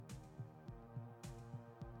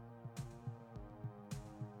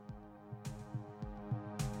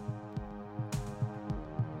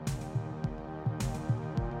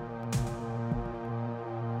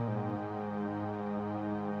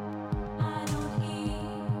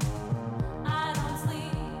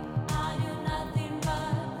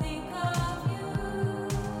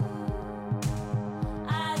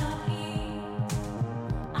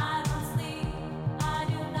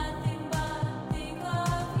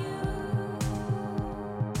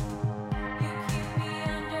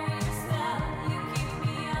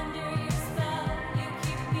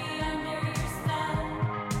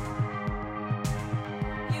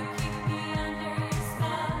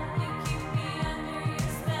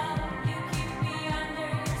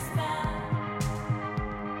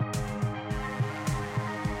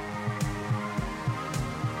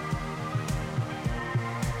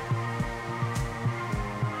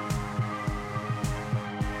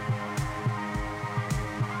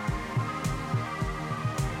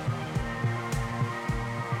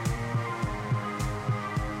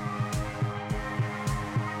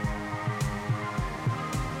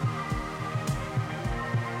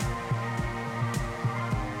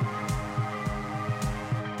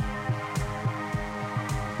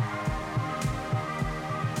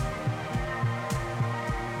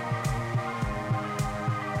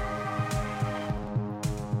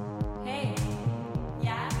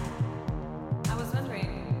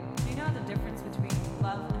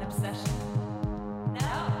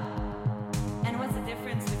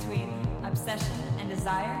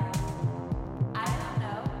desire? I don't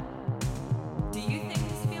know. Do you think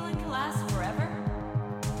this feeling can last forever?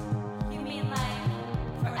 You mean like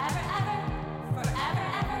forever, ever? Forever,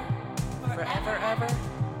 ever? Forever, ever?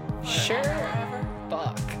 Sure. Ever?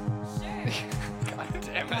 Fuck. Sure. God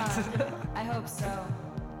damn it. I hope so.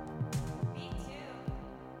 Me too.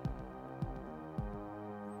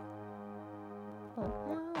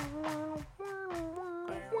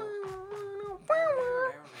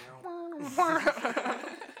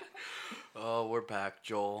 Oh, we're back,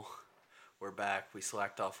 Joel. We're back. We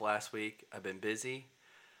slacked off last week. I've been busy,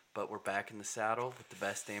 but we're back in the saddle with the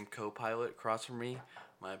best damn co-pilot across from me,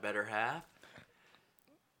 my better half.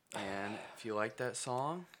 And if you like that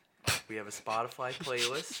song, we have a Spotify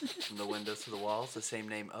playlist, From the Windows to the Walls, the same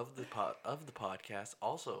name of the podcast,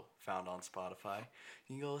 also found on Spotify.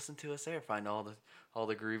 You can go listen to us there, find all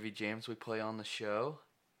the groovy jams we play on the show.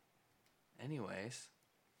 Anyways,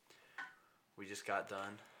 we just got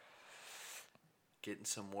done getting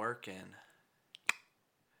some work in.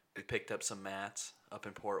 We picked up some mats up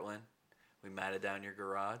in Portland. We matted down your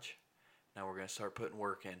garage. Now we're going to start putting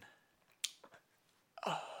work in.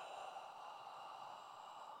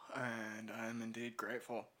 And I'm indeed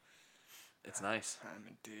grateful. It's nice. I'm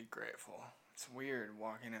indeed grateful. It's weird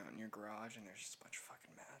walking out in your garage and there's just a bunch of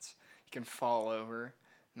fucking mats. You can fall over,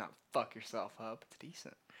 not fuck yourself up. It's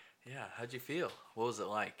decent. Yeah, how'd you feel? What was it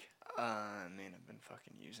like? I mean, I've been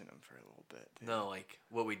fucking using them for a little bit, dude. No, like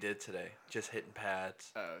what we did today. Just hitting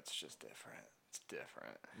pads. Oh, it's just different. It's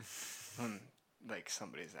different. When, like,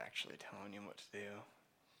 somebody's actually telling you what to do.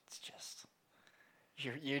 It's just...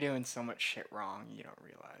 You're doing so much shit wrong, you don't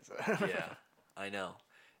realize it. Yeah, I know.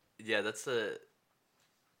 Yeah, that's the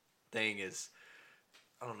thing is,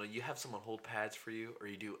 I don't know, you have someone hold pads for you, or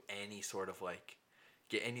you do any sort of, like,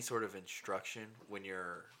 get any sort of instruction when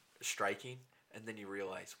you're striking, and then you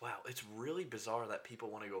realize, wow, it's really bizarre that people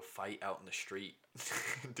want to go fight out in the street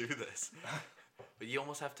and do this. But you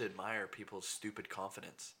almost have to admire people's stupid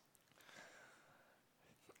confidence.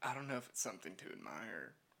 I don't know if it's something to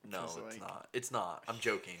admire. No, Because, it's like... not. It's not. I'm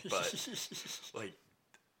joking, but like,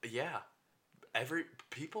 yeah,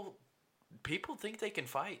 people think they can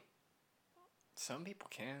fight. Some people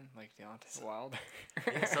can, like Deontay Wilder.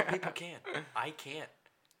 Yeah, some people can. I can't.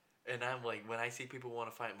 And I'm like, when I see people want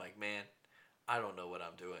to fight, I'm like, man, I don't know what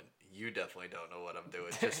I'm doing. You definitely don't know what I'm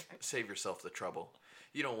doing. Just save yourself the trouble.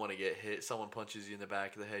 You don't want to get hit. Someone punches you in the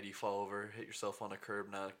back of the head, you fall over, hit yourself on a curb.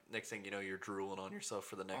 Now, next thing you know, you're drooling on yourself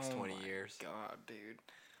for the next 20 years. God, dude.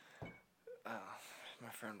 My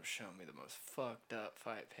friend was showing me the most fucked up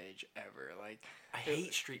fight page ever. Like, I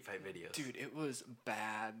hate street fight videos. Dude, it was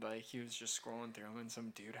bad. Like, he was just scrolling through them, and some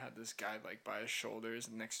dude had this guy, like, by his shoulders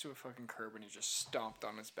next to a fucking curb, and he just stomped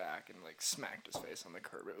on his back and, like, smacked his face on the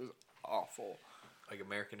curb. It was awful. Like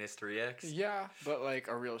American History X? Yeah, but, like,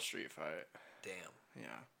 a real street fight. Damn.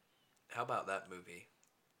 Yeah. How about that movie?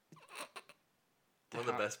 One of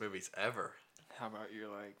the best movies ever. How about your,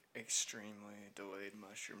 like, extremely delayed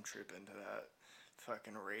mushroom trip into that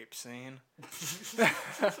fucking rape scene?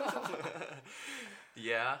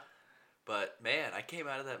 Yeah, but man, I came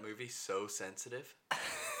out of that movie so sensitive.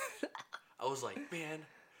 I was like, man,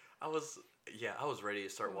 I was ready to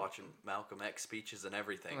start watching Malcolm X speeches and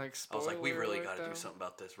everything. Like, I was like, we really spoiler got to do alert, something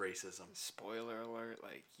about this racism. Spoiler alert,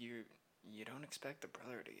 like, you don't expect the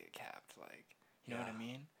brother to get capped, like, you know what I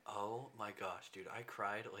mean? Oh my gosh, dude, I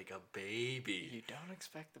cried like a baby. You don't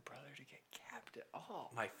expect the brother to get capped at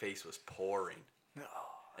all. My face was pouring. No.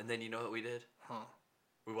 And then you know what we did? Huh.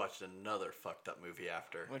 We watched another fucked up movie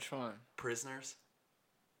after. Which one? Prisoners.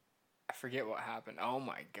 I forget what happened. Oh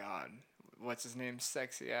my god. What's his name?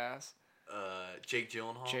 Sexy ass? Jake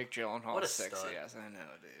Gyllenhaal. Jake Gyllenhaal. What a sexy stud. ass. I know,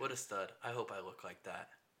 dude. What a stud. I hope I look like that.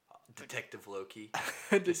 Detective Loki.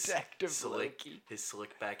 Detective Loki. His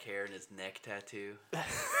slick back hair and his neck tattoo.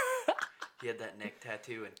 He had that neck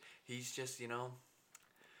tattoo, and he's just,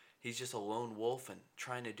 he's just a lone wolf and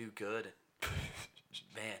trying to do good.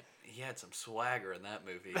 Man, he had some swagger in that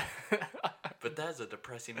movie. But that's a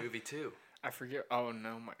depressing movie, too. I forget. Oh,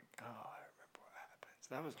 no, my... Oh, I remember what happens.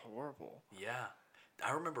 That was horrible. Yeah.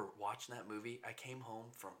 I remember watching that movie. I came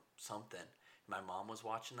home from something. My mom was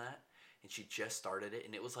watching that, and she just started it,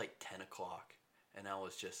 and it was like 10 o'clock. And I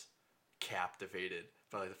was just captivated.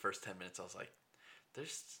 For like the first 10 minutes, I was like,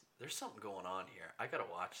 there's something going on here. I gotta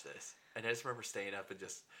watch this. And I just remember staying up and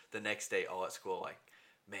just the next day all at school like,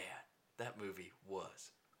 man, that movie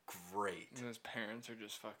was great. And his parents are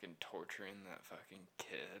just fucking torturing that fucking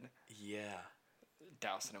kid. Yeah.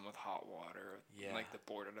 Dousing him with hot water. Yeah. Like the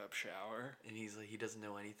boarded up shower. And he's like, he doesn't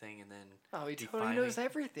know anything, and then... Oh, he totally knows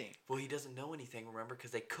everything. Well, he doesn't know anything, remember?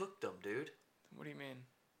 Because they cooked him, dude. What do you mean?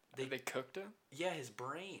 They cooked him? Yeah, his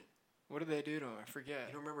brain. What did they do to him? I forget.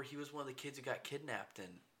 You don't remember he was one of the kids who got kidnapped and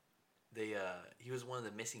he was one of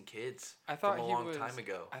the missing kids from a long time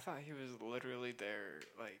ago. I thought he was literally their,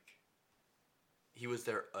 like... He was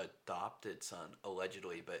their adopted son,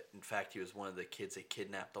 allegedly, but in fact he was one of the kids they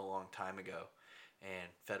kidnapped a long time ago and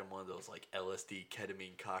fed him one of those, like, LSD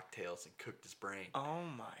ketamine cocktails and cooked his brain. Oh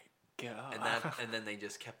my god. And then they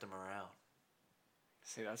just kept him around.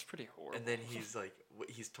 See, that's pretty horrible. And then he's like,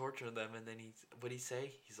 he's torturing them, and then what'd he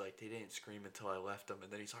say? He's like, they didn't scream until I left them,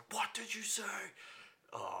 and then he's like, what did you say?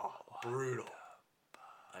 Oh, brutal.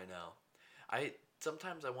 I know.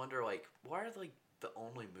 Sometimes I wonder, like, why are, like, the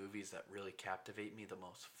only movies that really captivate me the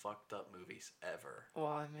most fucked up movies ever? Well,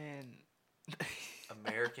 I mean...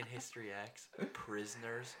 American History X,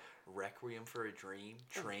 Prisoners, Requiem for a Dream,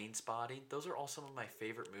 Train Spotting. Those are all some of my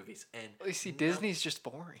favorite movies. And you see, Disney's just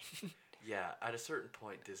boring. Yeah, at a certain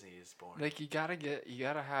point, Disney is boring. Like, you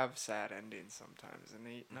gotta have sad endings sometimes,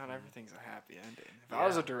 and not everything's a happy ending. If Yeah. I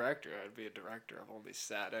was a director, I'd be a director of all these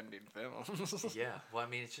sad ending films. Yeah, well, I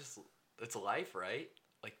mean, it's life, right?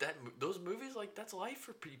 Like, those movies, like, that's life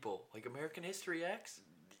for people. Like, American History X.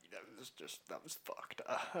 That was fucked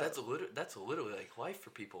up. That's literally, like, life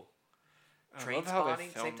for people. I Train love how they Spotting,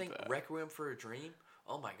 same filmed thing. that. Requiem for a Dream.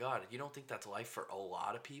 Oh, my God. You don't think that's life for a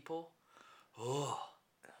lot of people? Ugh.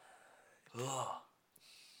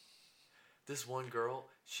 This one girl,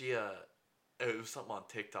 she it was something on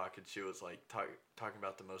TikTok, and she was like talking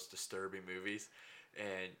about the most disturbing movies,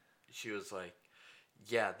 and she was like,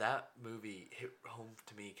 yeah, that movie hit home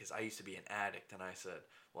to me because I used to be an addict, and I said,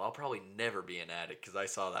 well, I'll probably never be an addict because I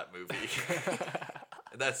saw that movie.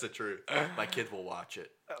 And that's the truth. My kids will watch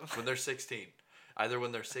it when they're 16. Either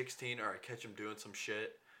when they're 16 or I catch them doing some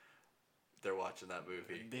shit, they're watching that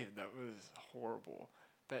movie. Dude, that was horrible.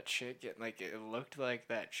 That chick getting, like, it looked like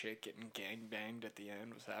that chick getting gangbanged at the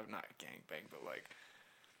end was having, not gangbang, but, like,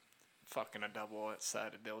 fucking a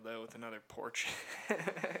double-sided dildo with another poor chick.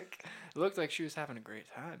 It looked like she was having a great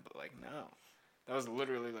time, but, like, no. That was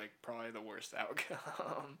literally, like, probably the worst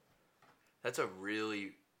outcome. That's a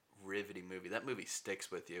really riveting movie. That movie sticks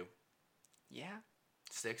with you. Yeah.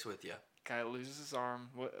 Sticks with you. Guy loses his arm.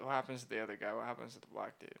 What happens to the other guy? What happens to the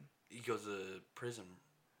black dude? He goes to prison.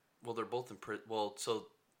 Well, they're both in prison. Well, so...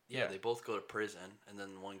 Yeah, they both go to prison, and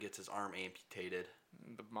then one gets his arm amputated.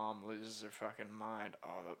 The mom loses her fucking mind.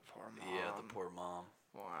 Oh, the poor mom. Yeah, the poor mom.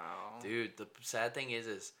 Wow. Dude, the sad thing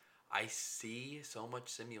is I see so much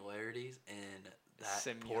similarities in that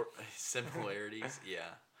similarities.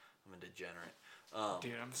 Yeah, I'm a degenerate.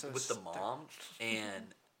 Dude, I'm so with the mom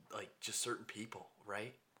and like just certain people,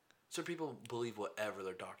 right? Certain people believe whatever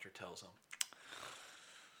their doctor tells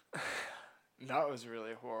them. That was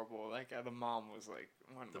really horrible. Like, the mom was, like,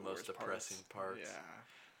 one of the most depressing parts.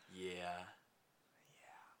 Yeah.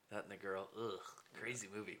 That and the girl. Ugh. Crazy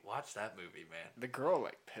movie. Watch that movie, man. The girl,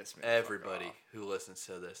 like, pissed me Everybody the fuck off. who listens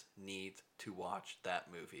to this needs to watch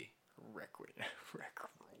that movie. Requiem.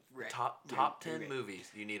 Top 10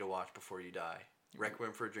 movies you need to watch before you die.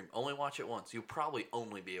 Requiem for a Dream. Only watch it once. You'll probably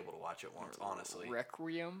only be able to watch it once, honestly.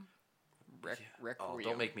 Requiem? Requiem. Oh,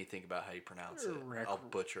 don't make me think about how you pronounce it. I'll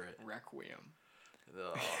butcher it. Requiem.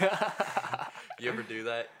 You ever do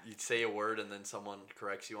that? You say a word and then someone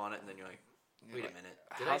corrects you on it, and then you're like, wait a minute.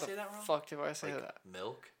 Did I say that wrong? Fuck did I say like, that?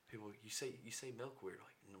 Milk? People, you say milk weird.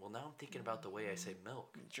 Like, well, now I'm thinking about the way I say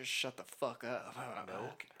milk. Just shut the fuck up.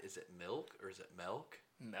 Milk? Is it milk or is it milk?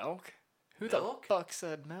 Milk? Who Milk? the fuck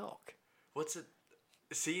said milk? What's it?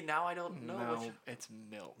 See, now I don't know. No, it's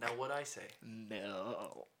milk. Now what'd I say?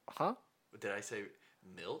 No. Huh? Did I say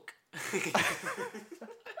milk?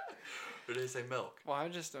 Or did I say milk? Well, I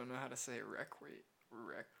just don't know how to say requiem.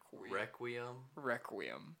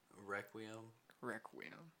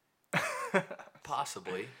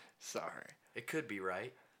 Possibly. Sorry. It could be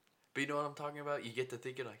right. But you know what I'm talking about? You get to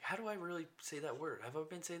thinking, like, how do I really say that word? Have I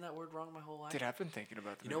been saying that word wrong my whole life? Dude, I've been thinking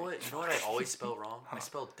about that. You know what I always spell wrong? I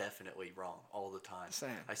spell definitely wrong all the time.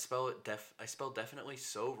 Same. I spell definitely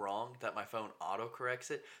so wrong that my phone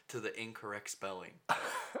autocorrects it to the incorrect spelling.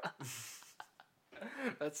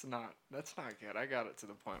 That's not good. I got it to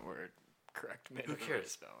the point where it corrected me. Who cares? To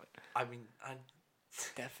spell it. I mean,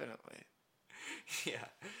 Definitely. yeah.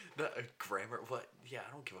 The grammar. What? Yeah,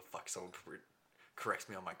 I don't give a fuck. Someone corrects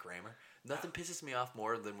me on my grammar. Nothing pisses me off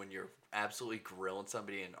more than when you're absolutely grilling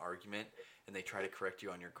somebody in an argument and they try to correct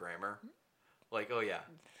you on your grammar. Like, oh yeah,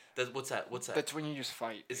 what's that? That's when you just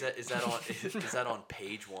fight. Is that on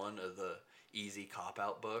page 1 of the Easy Cop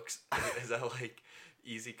Out books? Is that like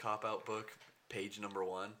Easy Cop Out book, page number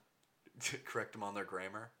 1, to correct them on their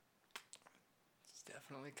grammar? It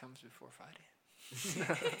definitely comes before fighting.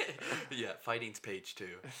 Yeah, fighting's page 2.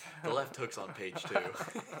 The left hook's on page 2.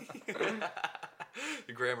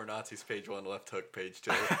 The grammar Nazis page 1, left hook page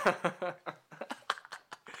 2.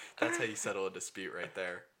 That's how you settle a dispute right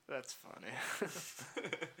there. That's funny.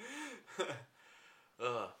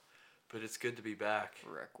 But it's good to be back.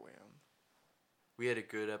 Requiem. We had a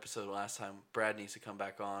good episode last time. Brad needs to come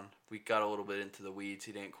back on. We got a little bit into the weeds.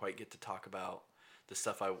 He didn't quite get to talk about the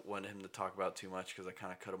stuff I wanted him to talk about too much because I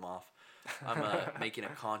kind of cut him off. I'm making a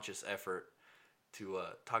conscious effort to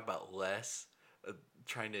talk about less,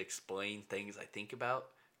 trying to explain things I think about,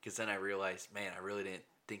 because then I realized, man, I really didn't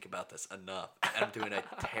think about this enough. And I'm doing a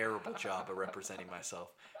terrible job of representing myself,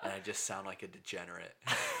 and I just sound like a degenerate.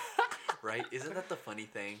 Right? Isn't that the funny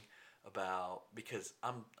thing about, because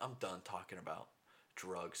I'm done talking about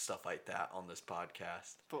drugs, stuff like that on this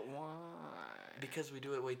podcast. But why? Because we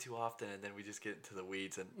do it way too often, and then we just get into the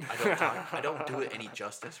weeds, and I don't do it any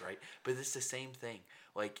justice, right? But it's the same thing.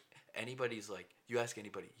 Like, anybody's like, you ask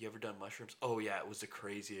anybody, you ever done mushrooms? Oh yeah, it was the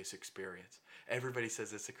craziest experience. Everybody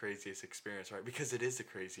says it's the craziest experience, right? Because it is the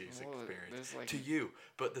craziest experience to you.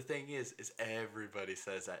 But the thing is everybody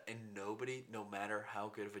says that, and nobody, no matter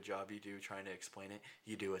how good of a job you do trying to explain it,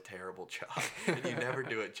 you do a terrible job, and you never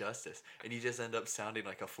do it justice, and you just end up sounding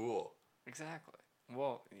like a fool. Exactly.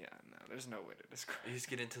 Well, yeah, no, there's no way to describe. You just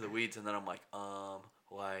get into the weeds, and then I'm like,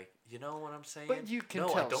 you know what I'm saying? But you can no,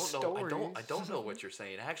 tell I don't stories. know. I don't know what you're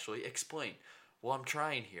saying. Actually, explain. Well, I'm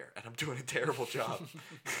trying here, and I'm doing a terrible job.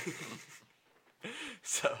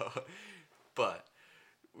 So, but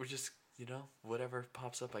we're just, whatever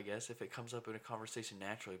pops up, I guess, if it comes up in a conversation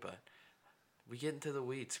naturally. But we get into the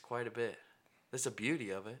weeds quite a bit. That's the beauty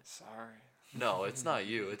of it. Sorry. No, it's not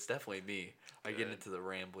you. It's definitely me. I get into the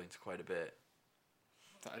ramblings quite a bit.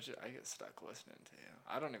 I get stuck listening to you.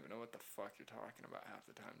 I don't even know what the fuck you're talking about half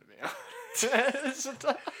the time, to be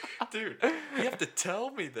honest. Dude, you have to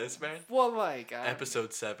tell me this, man. Well, like...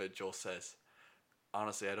 Episode 7, Joel says,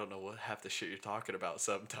 honestly, I don't know what half the shit you're talking about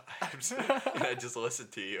sometimes. And I just listen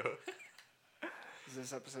to you. Is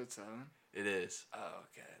this episode 7? It is. Oh,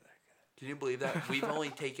 okay. Can you believe that?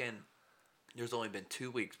 There's only been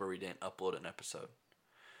 2 weeks where we didn't upload an episode.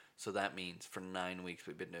 So that means for 9 weeks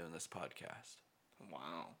we've been doing this podcast.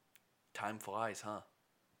 Wow. Time flies, huh?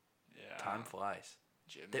 Yeah. Time flies.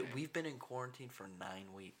 Jimmy. That we've been in quarantine for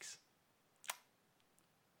 9 weeks.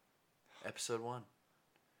 Episode 1.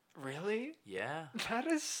 Really? Yeah. That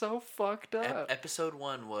is so fucked up. Episode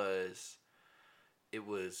 1 was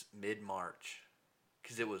mid-March.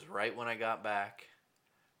 Because it was right when I got back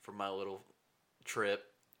from my little trip,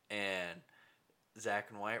 and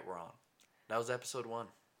Zach and Wyatt were on. That was episode 1.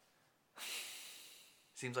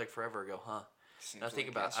 Seems like forever ago, huh? Now think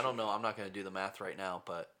about it. I don't know. I'm not going to do the math right now,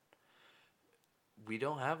 but we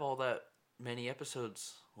don't have all that many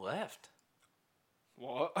episodes left.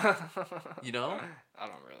 What? You know? I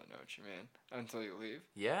don't really know what you mean. Until you leave?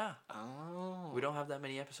 Yeah. Oh. We don't have that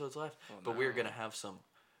many episodes left. Well, but no. we're going to have some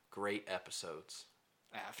great episodes.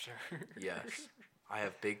 After. Yes. I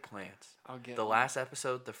have big plans. I'll get the last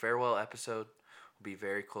episode, the farewell episode, will be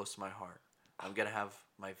very close to my heart. I'm going to have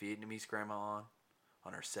my Vietnamese grandma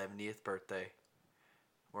on her 70th birthday.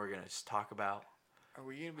 We're going to just talk about Are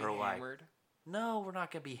we going to be her life. hammered? No, we're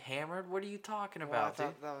not going to be hammered. What are you talking Well, about, I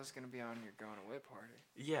thought dude? that was going to be on your going away party.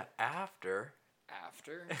 Yeah, after.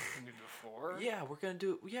 After? Maybe before? Yeah, we're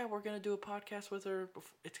gonna do a podcast with her.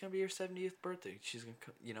 It's gonna be her 70th birthday. She's gonna,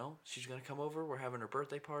 she's gonna come over. We're having her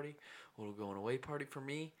birthday party, a little going away party for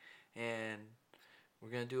me, and we're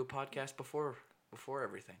gonna do a podcast before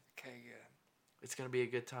everything. Okay, good. It's gonna be a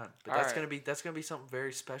good time. But All that's right. gonna be something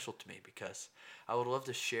very special to me, because I would love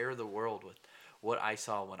to share the world with what I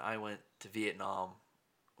saw when I went to Vietnam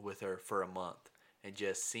with her for a month, and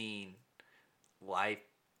just seeing life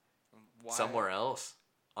somewhere else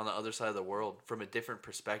on the other side of the world from a different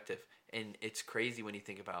perspective. And it's crazy when you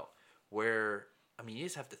think about you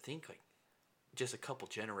just have to think like just a couple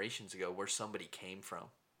generations ago where somebody came from,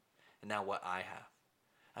 and now what I have.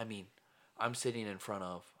 I mean, I'm sitting in front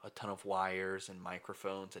of a ton of wires and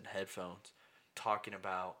microphones and headphones talking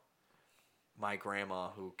about my grandma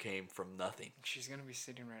who came from nothing. She's going to be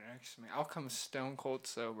sitting right next to me. I'll come stone cold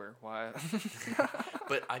sober. Wyatt.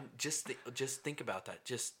 But I just think about that.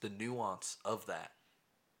 Just the nuance of that.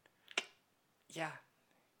 Yeah.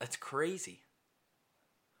 That's crazy.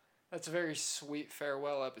 That's a very sweet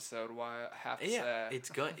farewell episode, Wyatt. I have to Yeah, say. it's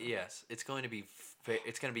going to be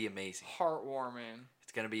amazing. Heartwarming.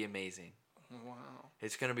 It's going to be amazing. Wow.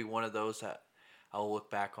 It's going to be one of those that I'll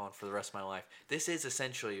look back on for the rest of my life. This is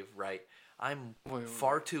essentially, right, I'm Wait.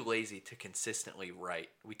 far too lazy to consistently write.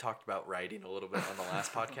 We talked about writing a little bit on the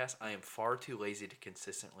last podcast. I am far too lazy to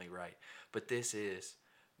consistently write. But this is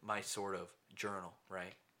my sort of journal,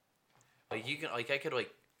 right? Like you can, like I could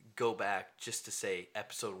like go back just to say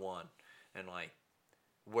episode 1 and like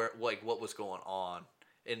where, like what was going on,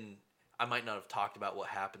 and I might not have talked about what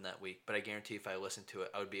happened that week, but I guarantee if I listened to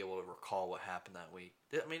it, I would be able to recall what happened that week.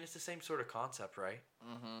 I mean, it's the same sort of concept, right?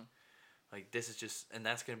 Mm-hmm. Like this is just, and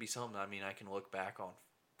that's gonna be something. I mean, I can look back on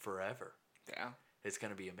forever. Yeah. It's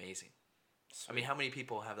gonna be amazing. Sweet. I mean, how many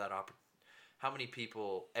people have that How many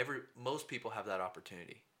people? Most people have that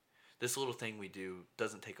opportunity. This little thing we do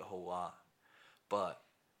doesn't take a whole lot, but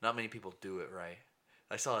not many people do it right.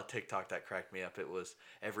 I saw a TikTok that cracked me up. It was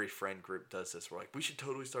every friend group does this. We're like, we should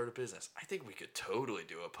totally start a business. I think we could totally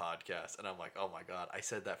do a podcast. And I'm like, oh my God, I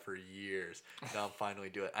said that for years. Now I'm finally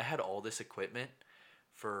doing it. I had all this equipment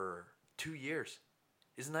for 2 years.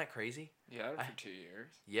 Isn't that crazy? You had it for 2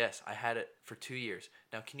 years. Yes, I had it for 2 years.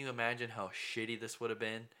 Now, can you imagine how shitty this would have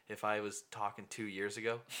been if I was talking 2 years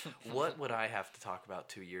ago? What would I have to talk about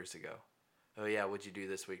 2 years ago? Oh, yeah, what'd you do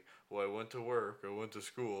this week? Well, I went to work, I went to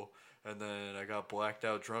school, and then I got blacked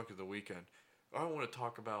out drunk in the weekend. I want to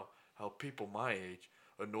talk about how people my age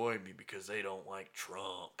annoy me because they don't like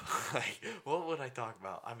Trump. Like, what would I talk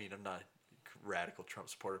about? I mean, I'm not a radical Trump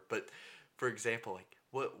supporter, but for example, like,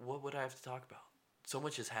 what would I have to talk about? So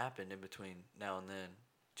much has happened in between now and then.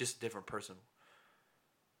 Just a different person.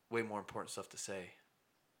 Way more important stuff to say.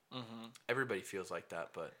 Mm-hmm. Everybody feels like that,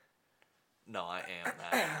 but no, I am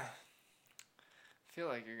that. I feel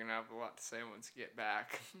like you're going to have a lot to say once you get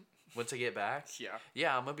back. Once I get back? Yeah.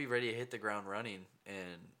 Yeah, I'm going to be ready to hit the ground running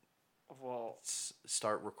and Well,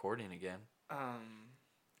 start recording again.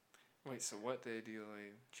 Wait, so what day do you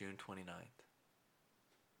leave? June 29th.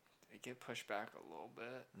 Did it get pushed back a little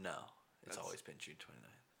bit? No, it's That's- always been June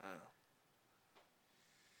 29th. Oh.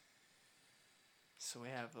 So we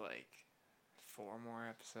have like 4 more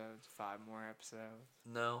episodes, 5 more episodes.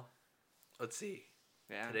 No. Let's see.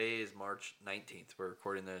 Yeah. Today is March 19th. We're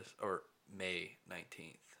recording this, or May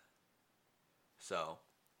 19th. So,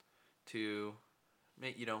 6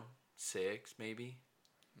 maybe.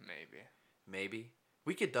 Maybe.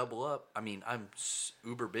 We could double up. I mean, I'm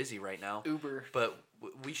uber busy right now. Uber. But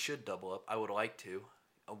we should double up. I would like to.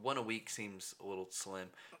 One a week seems a little slim.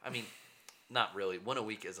 I mean, not really. One a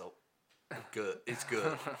week is good. It's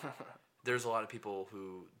good. There's a lot of people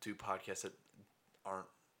who do podcasts that aren't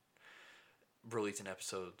releasing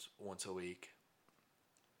episodes once a week.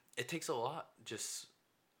 It takes a lot.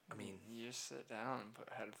 I mean, you just sit down and put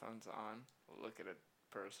headphones on, look at a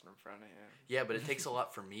person in front of you. yeah, but it takes a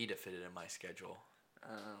lot for me to fit it in my schedule.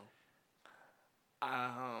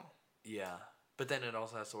 Oh. Yeah, but then it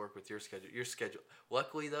also has to work with your schedule. Your schedule.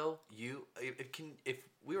 Luckily, though, if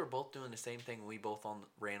we were both doing the same thing and we both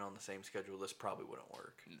ran on the same schedule, this probably wouldn't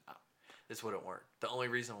work. No. This wouldn't work. The only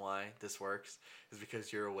reason why this works is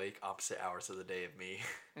because you're awake opposite hours of the day of me.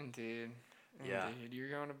 Indeed. Yeah. Indeed. You're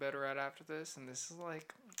going to bed right after this, and this is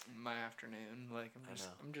like my afternoon. Like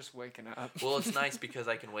I'm just waking up. Well, it's nice because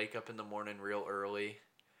I can wake up in the morning real early,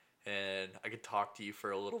 and I could talk to you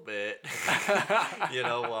for a little bit,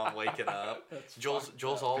 while I'm waking up.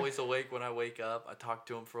 Joel's always awake when I wake up. I talk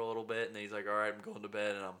to him for a little bit, and then he's like, "All right, I'm going to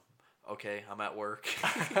bed," and I'm at work.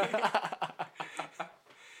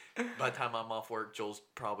 By the time I'm off work, Joel's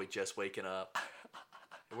probably just waking up.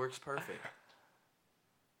 It works perfect.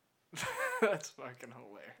 That's fucking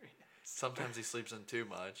hilarious. Sometimes he sleeps in too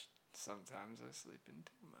much. Sometimes I sleep in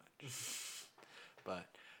too much.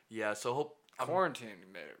 But yeah, so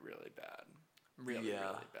quarantine made it really bad. Really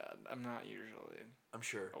Yeah. bad. I'm not usually I'm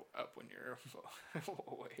sure. up when you're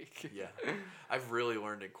awake. Yeah. I've really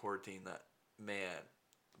learned in quarantine that, man,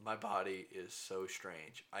 my body is so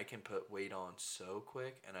strange. I can put weight on so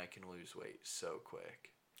quick, and I can lose weight so quick.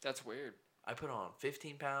 That's weird. I put on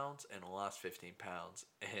 15 pounds and lost 15 pounds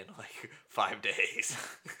in like 5 days.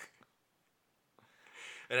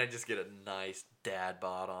 And I just get a nice dad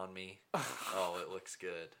bod on me. Oh, it looks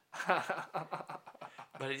good.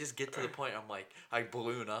 But I just get to the point, I'm like, I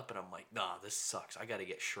balloon up and I'm like, nah, this sucks. I got to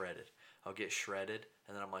get shredded. I'll get shredded.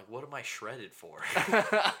 And then I'm like, what am I shredded for?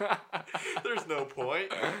 There's no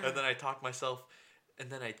point. And then I talk myself, and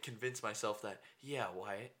then I convince myself that, yeah,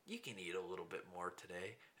 Wyatt, you can eat a little bit more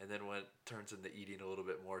today. And then when it turns into eating a little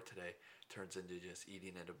bit more today, turns into just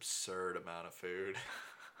eating an absurd amount of food.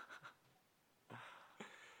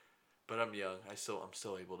 But I'm young. I'm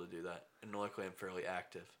still able to do that. And luckily I'm fairly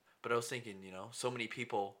active. But I was thinking, so many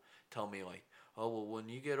people tell me like, oh, well, when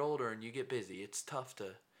you get older and you get busy, it's tough to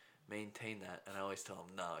maintain that. And I always tell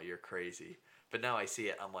them, no, you're crazy. But now I see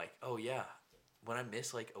it. I'm like, oh, yeah, when I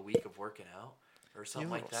miss like a week of working out or something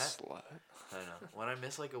You like little that. slut. I don't know. When I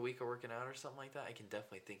miss like a week of working out or something like that, I can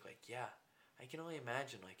definitely think like, yeah, I can only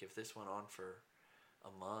imagine like if this went on for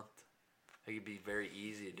a month, it could be very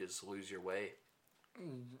easy to just lose your weight.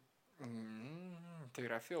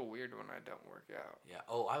 Dude, I feel weird when I don't work out. Yeah.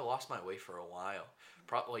 Oh, I lost my weight for a while.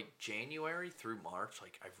 Probably like January through March,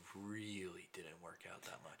 like I really didn't work out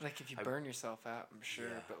that much. Like if you burn yourself out, I'm sure,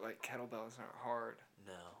 Yeah. but like kettlebells aren't hard.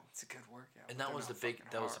 No. It's a good workout. And but that they're was not the big. fucking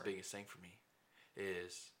That was the hard. biggest thing for me,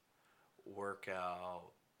 is work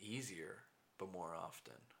out easier but more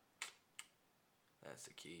often. That's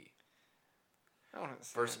the key. I don't wanna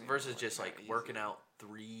say Versus anything just like that working easy. out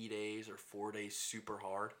 3 days or 4 days super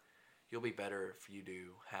hard. You'll be better if you do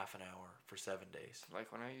half an hour for 7 days.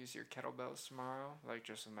 Like when I use your kettlebells tomorrow, like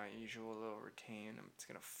just in my usual little routine, it's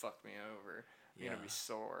gonna fuck me over. I'm gonna be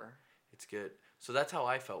sore. It's good. So that's how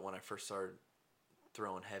I felt when I first started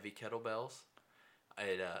throwing heavy kettlebells.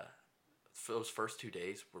 Those first 2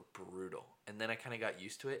 days were brutal, and then I kind of got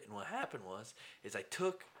used to it. And what happened is I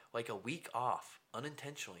took like a week off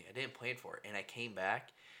unintentionally. I didn't plan for it, and I came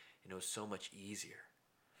back, and it was so much easier.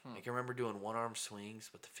 Like I remember doing one arm swings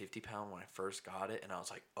with the 50-pound when I first got it, and I was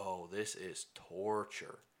like, "Oh, this is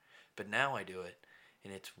torture." But now I do it,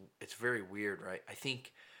 and it's very weird, right? I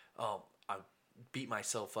think I beat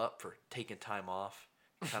myself up for taking time off,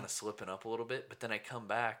 kind of slipping up a little bit. But then I come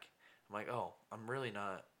back, I'm like, "Oh, I'm really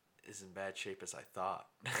not as in bad shape as I thought."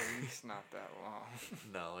 At least not that long.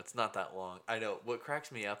 No, it's not that long. I know. What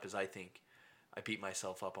cracks me up is I think I beat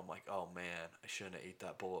myself up. I'm like, oh man, I shouldn't have ate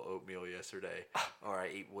that bowl of oatmeal yesterday, or I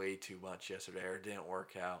ate way too much yesterday, or it didn't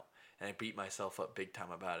work out, and I beat myself up big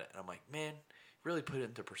time about it. And I'm like, man, really put it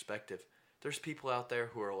into perspective. There's people out there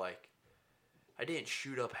who are like, I didn't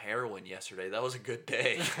shoot up heroin yesterday. That was a good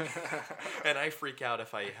day, and I freak out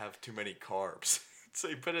if I have too many carbs. So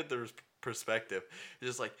you put it into perspective. It's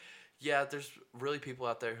just like, yeah, there's really people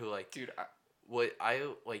out there who like, Dude, what I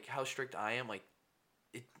like, how strict I am, like.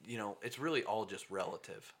 It's really all just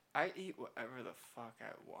relative. I eat whatever the fuck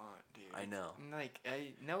I want, dude. I know. Like,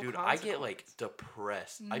 Dude, I get like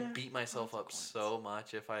depressed. I beat myself up so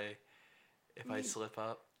much if I slip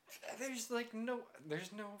up. There's no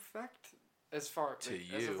effect as far To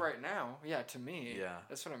as of you. right now. Yeah, to me. Yeah.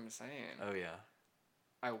 That's what I'm saying. Oh yeah.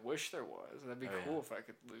 I wish there was. That'd be Oh, cool yeah. if I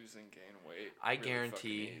could lose and gain weight. I really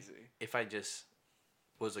guarantee fucking easy. if I just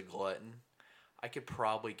was a glutton, I could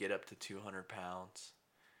probably get up to 200 pounds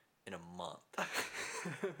in a month.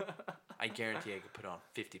 I guarantee I could put on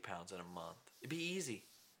 50 pounds in a month. It'd be easy.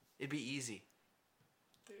 Dude.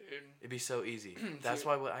 It'd be so easy. That's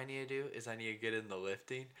why what I need to do is I need to get in the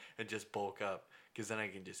lifting and just bulk up, because then I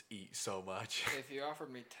can just eat so much. If you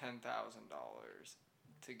offered me $10,000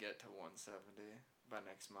 to get to 170 by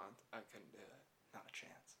next month, I couldn't do it. Not a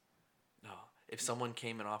chance. No. If someone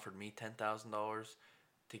came and offered me $10,000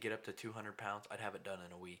 to get up to 200 pounds, I'd have it done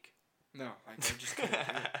in a week. No, like I just couldn't do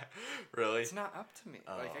it. Really? It's not up to me.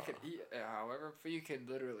 Like I could eat however, you could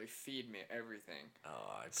literally feed me everything.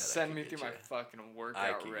 Oh, I bet Send I me could through get my you. fucking I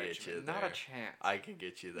workout could regimen. get you Not there. a chance. I can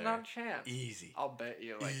get you there. Not a chance. Easy. I'll bet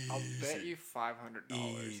you I'll bet you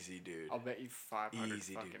 $500. Easy, dude. I'll bet you $500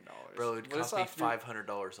 Easy, fucking dude. dollars. Bro, it'd What does cost me that have to do-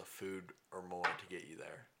 $500 of food or more to get you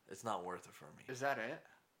there. It's not worth it for me. Is that it?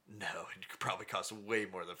 No, it could probably cost way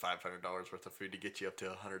more than $500 worth of food to get you up to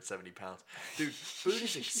 170 pounds. Dude, food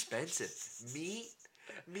is expensive. Meat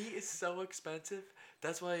is so expensive.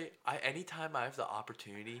 That's why anytime I have the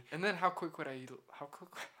opportunity. And then how quick would I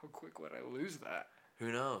lose that?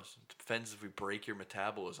 Who knows? It depends if we break your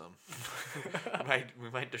metabolism. we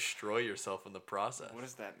might destroy yourself in the process. What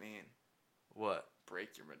does that mean? What?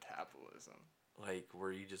 Break your metabolism. Like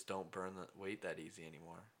where you just don't burn the weight that easy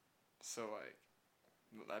anymore. So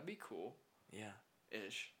well, that'd be cool. Yeah.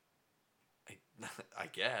 Ish. I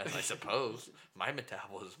guess. I suppose. My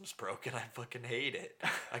metabolism's broken. I fucking hate it.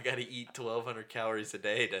 I gotta eat 1,200 calories a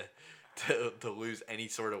day to lose any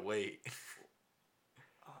sort of weight.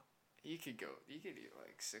 You could eat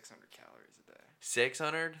like 600 calories a day.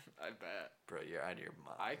 600? I bet. Bro, you're out of your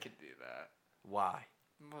mind. I could do that. Why?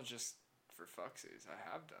 Well, just for fucksies, I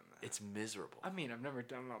have done that. It's miserable. I mean, I've never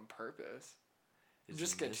done it on purpose. It's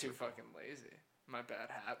Just get too miserable. fucking lazy. My bad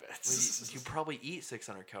Well, habits. you probably eat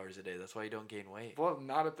 600 calories a day. That's why you don't gain weight. Well,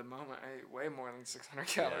 not at the moment. I eat way more than 600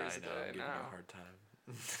 calories I a know. I'm day giving you now. a hard time.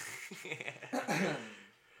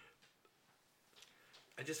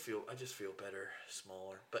 I just feel better,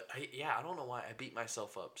 smaller. But I don't know why I beat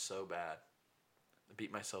myself up so bad. I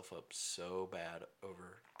beat myself up so bad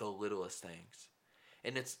over the littlest things.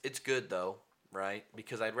 And it's good though, right?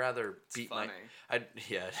 Because I'd rather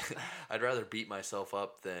I'd rather beat myself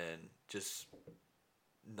up than just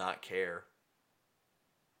not care.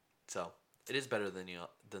 So it is better than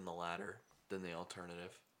the latter, than the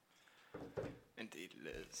alternative. Indeed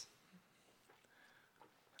it is.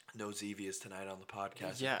 No Zevias tonight on the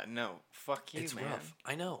podcast. Yeah, no. Fuck you, It's man. rough.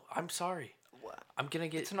 I know. I'm sorry. What? I'm gonna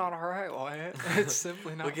get. It's not alright, Wyatt. It's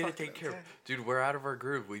simply not. We're gonna fucking take care of. okay. Dude, we're out of our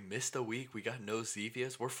groove. We missed a week. We got no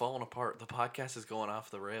Zevias. We're falling apart. The podcast is going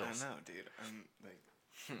off the rails. I know, dude. I'm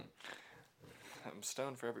like, I'm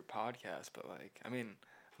stoned for every podcast, but like, I mean,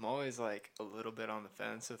 I'm always like a little bit on the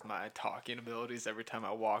fence with my talking abilities every time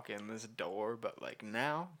I walk in this door. But like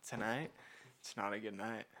now, tonight, it's not a good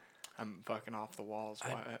night. I'm fucking off the walls,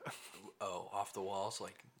 Wyatt. Oh, off the walls,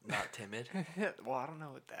 like not timid. Well, I don't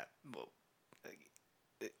know what that. Well, like,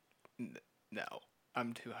 no,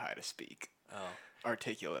 I'm too high to speak Oh,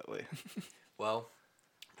 articulately. well,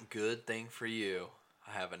 good thing for you.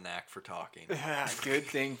 I have a knack for talking. Good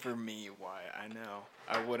thing for me, Wyatt. I know.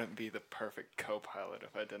 I wouldn't be the perfect co-pilot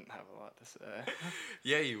if I didn't have a lot to say.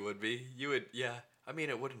 Yeah, you would be. You would. Yeah. I mean,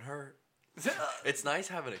 it wouldn't hurt. It's nice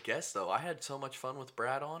having a guest, though. I had so much fun with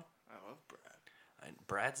Brad on. I love Brad. And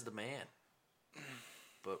Brad's the man.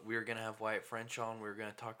 But we were gonna have Wyatt French on. We were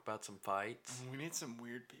gonna talk about some fights. We need some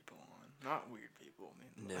weird people on. Not weird people,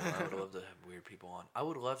 man. No, I would love to have weird people on. I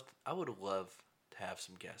would love to have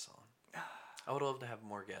some guests on. I would love to have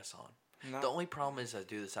more guests on. The only problem is I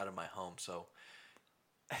do this out of my home, so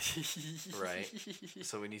right.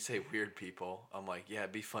 So when you say weird people, I'm like, yeah,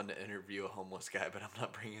 it'd be fun to interview a homeless guy, but I'm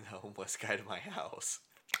not bringing a homeless guy to my house.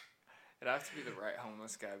 It'd have to be the right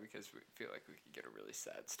homeless guy because we feel like we could get a really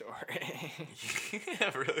sad story.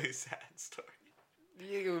 A really sad story.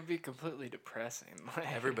 It would be completely depressing.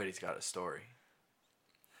 Like, Everybody's got a story.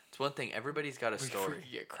 It's one thing. Everybody's got a we story.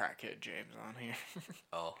 could get crackhead James on here.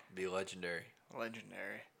 Oh, be legendary.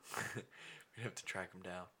 Legendary. We'd have to track him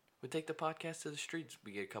down. We take the podcast to the streets.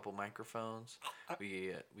 We get a couple microphones.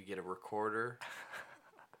 We get a recorder.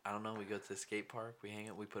 I don't know. We go to the skate park. We hang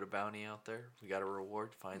out. We put a bounty out there. We got a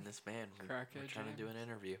reward. Find this man. We're trying to do an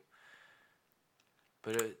interview.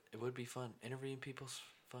 But it would be fun. Interviewing people's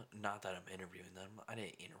fun. Not that I'm interviewing them. I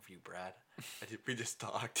didn't interview Brad. We just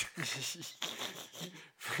talked.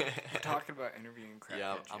 We're talking about interviewing crackhead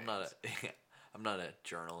Yeah, James. I'm not a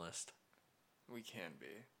journalist. We can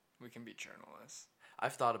be. We can be journalists.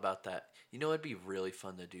 I've thought about that. You know, it'd be really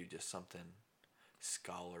fun to do just something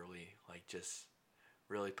scholarly, like just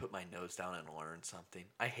really put my nose down and learn something.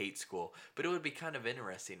 I hate school, but it would be kind of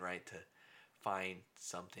interesting, right, to find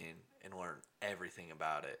something and learn everything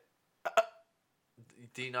about it.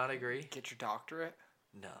 Do you not agree? Get your doctorate?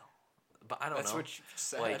 No. But I don't know. That's what you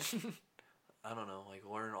said. Like, I don't know, like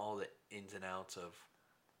learn all the ins and outs of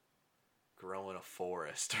growing a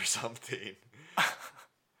forest or something.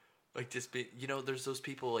 Like just be, there's those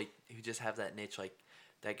people like who just have that niche, like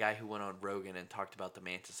that guy who went on Rogan and talked about the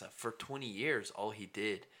Manson stuff. For 20 years, all he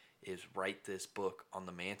did is write this book on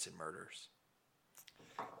the Manson murders.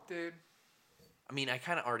 Dude. I mean, I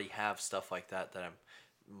kind of already have stuff like that I'm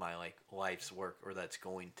my like life's work, or that's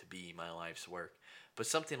going to be my life's work. But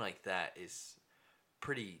something like that is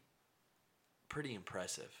pretty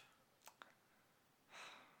impressive.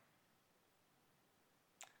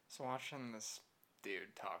 So watching this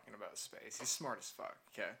dude talking about space. He's smart as fuck,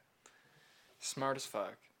 okay? Smart as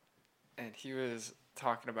fuck. And he was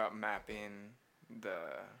talking about mapping the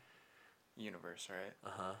universe, right?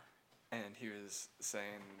 Uh-huh. And he was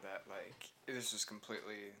saying that, like, this was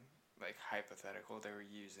completely, like, hypothetical.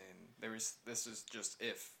 This is just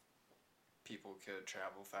if people could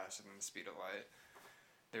travel faster than the speed of light.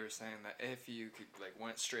 They were saying that if you could, like,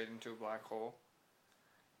 went straight into a black hole,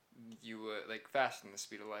 you would, like, faster than the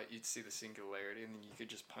speed of light, you'd see the singularity, and then you could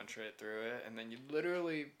just punch right through it, and then you'd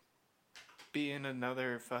literally be in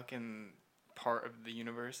another fucking part of the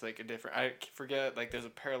universe, like a different, I forget, like, there's a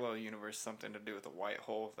parallel universe, something to do with a white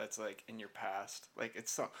hole that's, like, in your past. Like,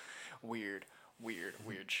 it's so weird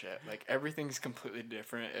shit. Like, everything's completely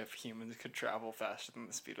different if humans could travel faster than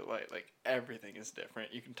the speed of light. Like, everything is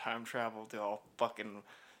different. You can time travel to all fucking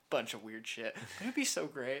bunch of weird shit. It'd be so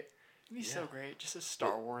great. It'd be so great. Just a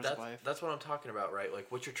Star Wars life. That's what I'm talking about, right?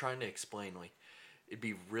 Like, what you're trying to explain, like, it'd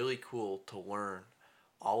be really cool to learn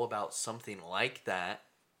all about something like that,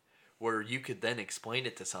 where you could then explain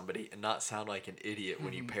it to somebody and not sound like an idiot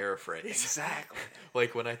when you paraphrase. Exactly.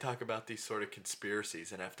 Like when I talk about these sort of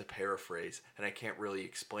conspiracies and I have to paraphrase and I can't really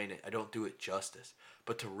explain it, I don't do it justice.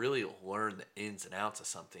 But to really learn the ins and outs of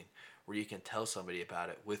something where you can tell somebody about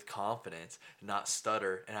it with confidence and not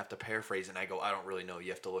stutter and have to paraphrase and I go, I don't really know, you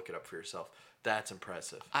have to look it up for yourself. That's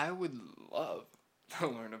impressive. I would love to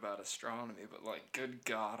learn about astronomy, but, like, good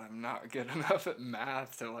God, I'm not good enough at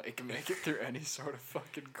math to, like, make it through any sort of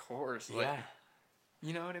fucking course. Like, Yeah.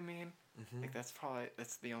 you know what I mean? Mm-hmm. Like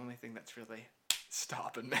that's the only thing that's really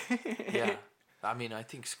stopping me. Yeah. I mean, I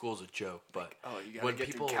think school's a joke, but Like, oh, you gotta when get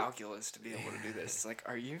people through calculus to be able to do this. It's like,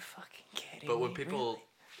 are you fucking kidding but when me? people,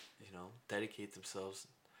 Really? dedicate themselves,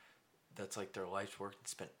 that's like their life's work and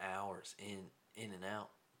spend hours in and out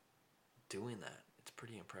doing that. It's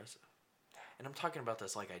pretty impressive. And I'm talking about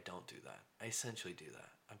this like I don't do that. I essentially do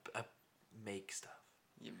that. I make stuff.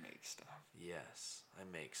 You make stuff. Yes, I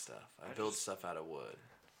make stuff. I I build just- stuff out of wood.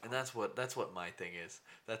 And that's what my thing is.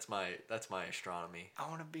 That's my astronomy. I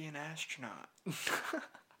want to be an astronaut.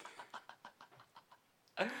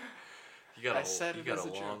 You got I said you it got as a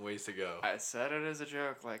a long joke. ways to go. I said it as a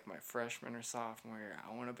joke, like my freshman or sophomore year.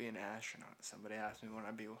 I want to be an astronaut. Somebody asked me what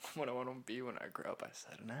I want to be when I grow up. I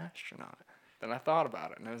said an astronaut. Then I thought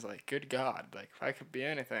about it, and I was like, good God, like if I could be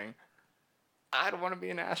anything, I'd want to be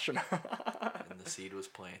an astronaut. And the seed was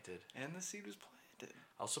planted. And the seed was planted.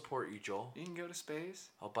 I'll support you, Joel. You can go to space.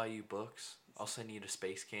 I'll buy you books. I'll send you to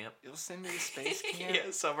space camp. You'll send me to space camp.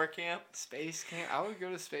 Yeah, summer camp. Space camp. I would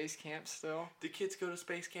go to space camp still. Do kids go to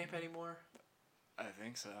space camp anymore? I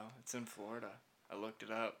think so. It's in Florida. I looked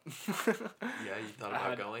it up. Yeah, you thought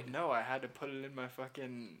about going? No, I had to put it in my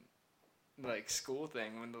fucking like school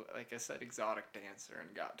thing when like I said exotic dancer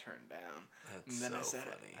and got turned down. That's And then so I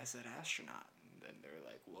funny. said astronaut. And then they were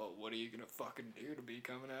like, well, what are you gonna fucking do to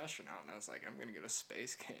become an astronaut? And I was like, I'm gonna go to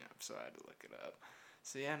space camp. So I had to look it up.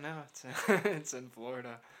 So yeah, no, it's it's in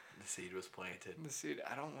Florida. The seed was planted. The seed.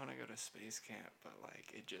 I don't want to go to space camp, but like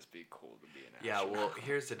it'd just be cool to be an Yeah, astronaut. well,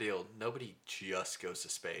 here's the deal. Nobody just goes to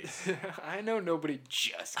space. I know nobody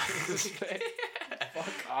just goes to space.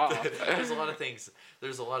 Fuck off. There's a lot of things.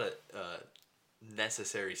 There's a lot of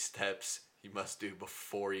necessary steps you must do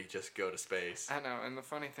before you just go to space. I know, and the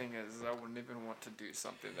funny thing is, I wouldn't even want to do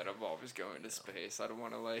something that involves going to space. I'd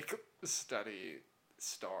want to like study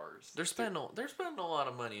stars. They're spending a lot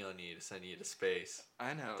of money on you to send you to space.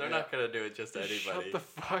 I know. They're not gonna do it just to anybody. Shut the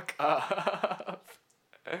fuck up.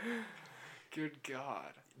 Good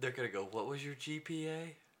God. They're gonna go, what was your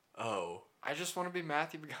GPA? Oh. I just want to be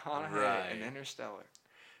Matthew McConaughey Right. in Interstellar.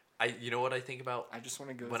 You know what I think about I just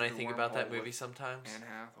want to go. when through I the think about that wormhole movie with sometimes? Anne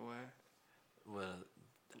Hathaway. Well,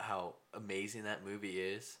 how amazing that movie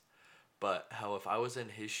is, but how if I was in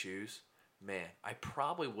his shoes, man, I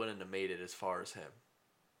probably wouldn't have made it as far as him.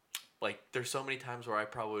 Like, there's so many times where I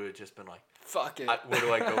probably would have just been like, Fuck it. where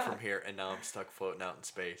do I go from here? And now I'm stuck floating out in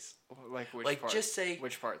space. Like which Like, parts? just say-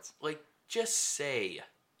 Which parts? Like, just say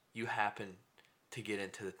you happen to get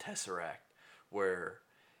into the Tesseract where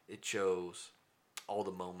it shows all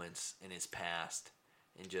the moments in his past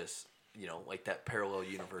and just, like that parallel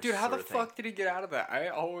universe. Dude, how the sort of thing. fuck did he get out of that? I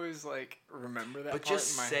always like remember that But part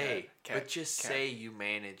just in my say, head. 'Kay, but just 'kay. say you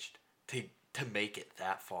managed to make it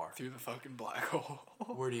that far. Through the fucking black hole.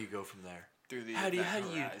 Where do you go from there? Through the How do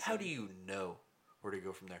horizon. you know where to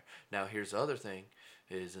go from there? Now here's the other thing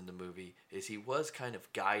is in the movie is he was kind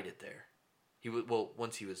of guided there.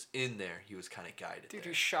 Once he was in there, he was kind of guided Dude, there.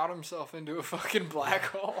 he shot himself into a fucking black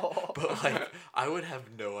hole. But like I would have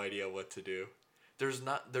no idea what to do. There's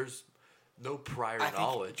no prior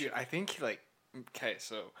knowledge. Dude, I think okay,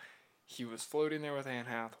 so he was floating there with Anne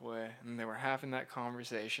Hathaway, and they were having that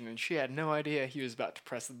conversation, and she had no idea he was about to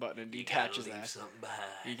press the button and You detach gotta his leave ass. something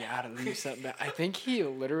behind. You gotta leave something back. I think he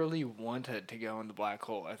literally wanted to go in the black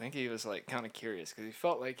hole. I think he was like kind of curious because he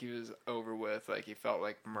felt like he was over with. Like he felt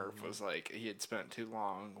like Murph was like he had spent too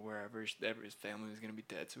long wherever his family was gonna be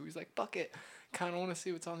dead. So he's like, fuck it. Kind of want to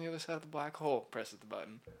see what's on the other side of the black hole. Presses the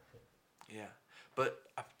button. Yeah, but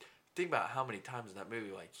think about how many times in that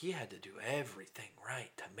movie, like he had to do everything right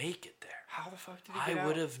to make it there. How the fuck did he get I out?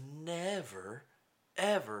 would have never,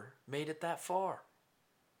 ever made it that far.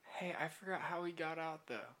 Hey, I forgot how he got out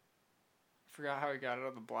though. I forgot how he got out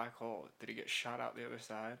of the black hole. Did he get shot out the other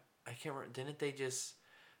side? I can't remember. Didn't they just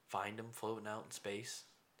find him floating out in space?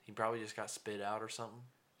 He probably just got spit out or something.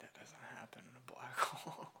 That doesn't happen in a black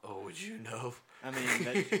hole. Oh, would you know? I mean,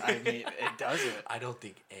 it doesn't. I don't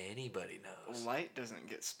think anybody knows. Light doesn't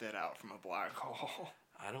get spit out from a black hole.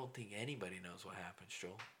 I don't think anybody knows what happens,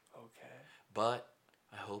 Joel. Okay. But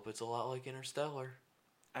I hope it's a lot like Interstellar.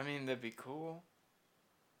 I mean, that'd be cool.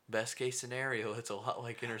 Best case scenario, it's a lot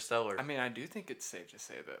like Interstellar. I mean, I do think it's safe to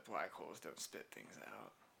say that black holes don't spit things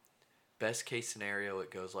out. Best case scenario,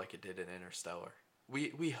 it goes like it did in Interstellar.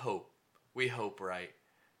 We hope, right,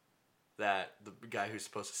 that the guy who's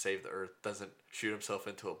supposed to save the Earth doesn't shoot himself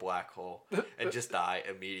into a black hole and just die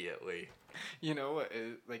immediately. You know what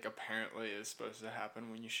is, apparently is supposed to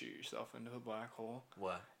happen when you shoot yourself into a black hole?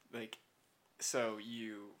 What? So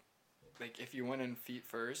you, if you went in feet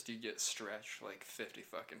first, you get stretched 50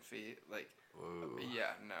 fucking feet. Ooh.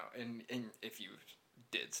 Yeah, no. And if you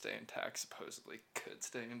did stay intact, supposedly could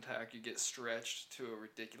stay intact. You get stretched to a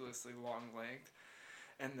ridiculously long length.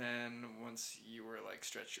 And then once you were like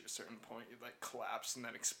stretched to a certain point, you'd like collapse and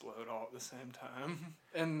then explode all at the same time.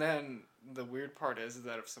 And then the weird part is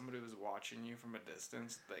that if somebody was watching you from a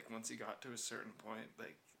distance, like once you got to a certain point,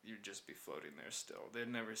 like you'd just be floating there still. They'd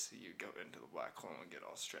never see you go into the black hole and get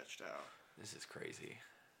all stretched out. This is crazy.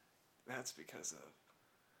 That's because of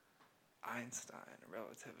Einstein,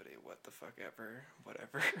 relativity, what the fuck ever,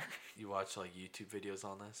 whatever. You watch like YouTube videos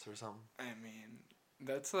on this or something? I mean,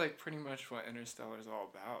 that's like pretty much what Interstellar is all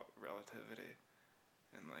about, relativity.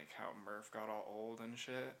 And like how Murph got all old and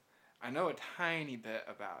shit. I know a tiny bit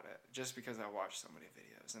about it just because I watched so many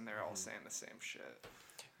videos and they're all saying the same shit.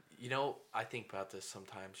 You know, I think about this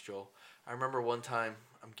sometimes, Joel. I remember one time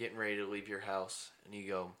I'm getting ready to leave your house and you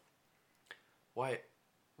go, Wyatt,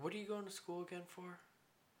 what are you going to school again for?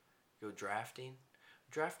 You go, drafting?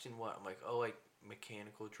 Drafting what? I'm like, oh, like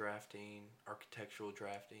mechanical drafting, architectural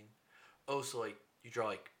drafting. Oh, so like you draw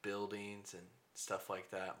like buildings and stuff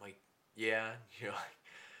like that. I'm like, yeah. You're like,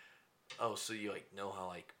 oh, so you like know how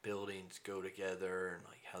like buildings go together and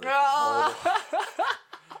like how they can hold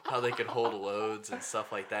how they can hold loads and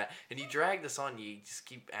stuff like that. And you drag this on, you just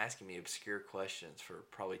keep asking me obscure questions for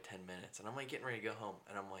probably 10 minutes. And I'm like getting ready to go home.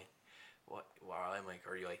 And I'm like, what? Wow, I'm like,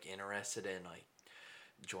 are you like interested in like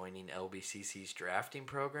joining LBCC's drafting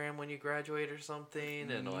program when you graduate or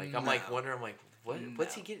something? And like, I'm like wondering, I'm like,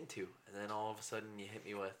 what's he getting to? And then all of a sudden you hit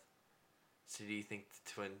me with, so do you think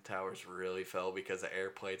the Twin Towers really fell because of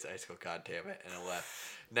airplanes? I just go, God damn it. And I left.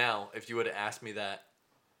 Now, if you would have asked me that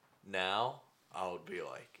now, I would be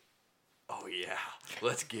like, oh yeah,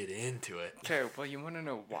 let's get into it. Okay, well, you want to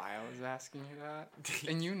know why I was asking you that?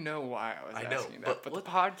 And you know why I was asking you that, but the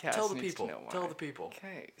podcast tell the needs people. to know why. Tell the people.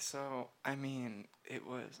 Okay, so, I mean, it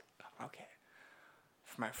was, okay,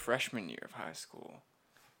 for my freshman year of high school,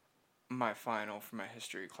 my final for my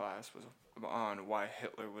history class was on why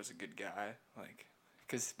Hitler was a good guy. Like,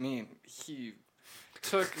 because, he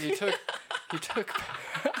took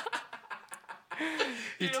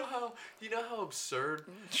You know how absurd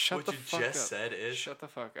Shut what the you fuck just up. said is? Shut the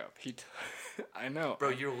fuck up. I know. Bro,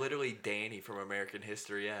 you're literally Danny from American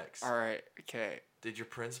History X. All right. Okay. Did your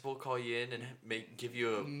principal call you in and give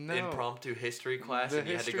you an No. impromptu history class The and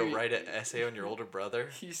you had to go write an essay on your older brother?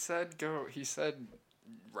 He said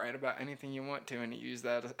write about anything you want to, and he used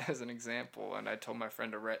that as an example, and I told my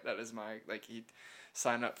friend to write that as my, like, he'd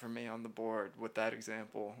sign up for me on the board with that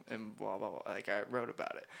example, and blah, blah, blah. Like, I wrote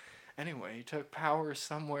about it. Anyway, he took power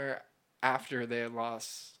somewhere after they had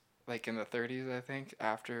lost, like, in the 30s, I think,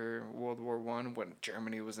 after World War I, when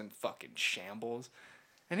Germany was in fucking shambles.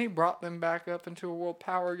 And he brought them back up into a world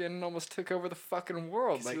power again and almost took over the fucking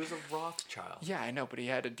world. Because Like, he was a Rothschild. yeah, I know, but he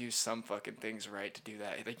had to do some fucking things right to do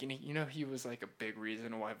that. Like, you know, he was like a big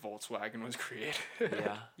reason why Volkswagen was created.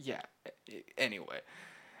 Yeah. Yeah. Anyway,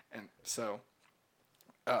 and so,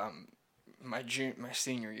 my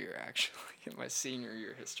senior year actually, my senior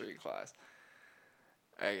year history class,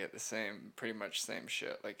 I get pretty much same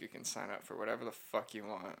shit. Like, you can sign up for whatever the fuck you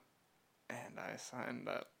want, and I signed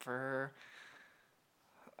up for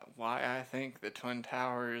why I think the Twin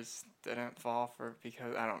Towers didn't fall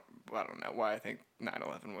because I don't know why I think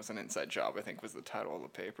 9/11 was an inside job, I think was the title of the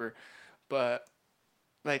paper. But,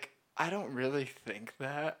 like, I don't really think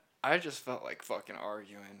that. I just felt like fucking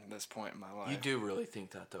arguing at this point in my life. You do really think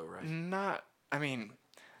that though, right?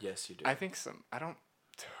 Yes, you do. I think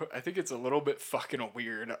I think it's a little bit fucking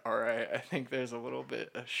weird, alright? I think there's a little bit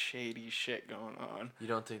of shady shit going on. You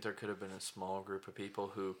don't think there could have been a small group of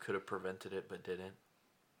people who could have prevented it but didn't?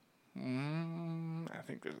 I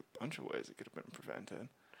think there's a bunch of ways it could have been prevented.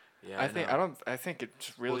 Yeah, I think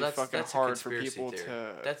it's really fucking that's hard for people theory.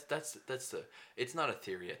 to. It's not a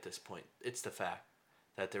theory at this point. It's the fact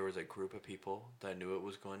that there was a group of people that knew it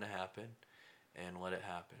was going to happen, and let it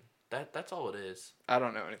happen. That's all it is. I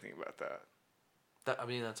don't know anything about that.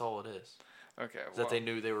 That's all it is. Okay, That they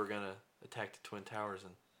knew they were gonna attack the Twin Towers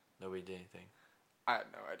and nobody did anything. I had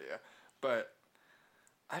no idea, but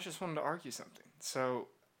I just wanted to argue something, so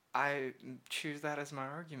I choose that as my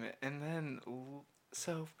argument, and then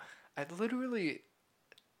so I'd literally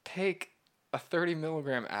take a 30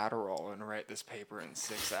 milligram Adderall and write this paper in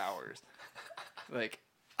 6 hours. Like,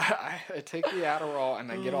 I take the Adderall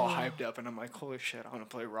and I get all hyped up and I'm like, holy shit, I want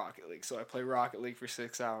to play Rocket League. So I play Rocket League for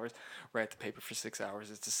 6 hours, write the paper for 6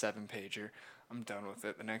 hours. It's a 7-pager. I'm done with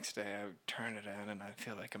it. The next day I turn it in and I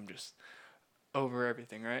feel like I'm just over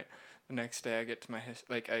everything, right? The next day I get to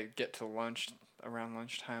I get to lunch, around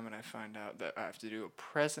lunchtime, and I find out that I have to do a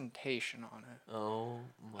presentation on it. Oh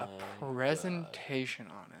my A presentation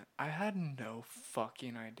on it. I had no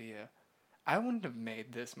fucking idea. I wouldn't have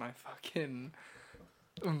made this my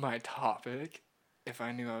topic if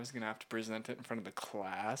I knew I was going to have to present it in front of the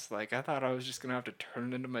class. Like, I thought I was just going to have to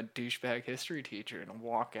turn it into my douchebag history teacher and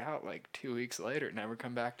walk out, like, 2 weeks later and never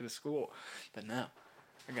come back to the school. But no,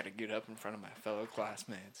 I got to get up in front of my fellow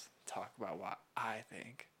classmates, talk about why I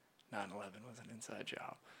think 9/11 was an inside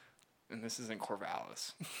job. And this is in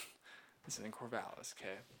Corvallis. This is in Corvallis,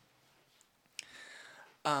 okay?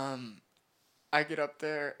 I get up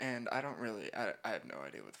there and I don't really, I have no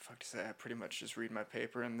idea what the fuck to say. I pretty much just read my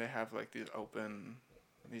paper and they have like these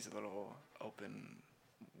little open,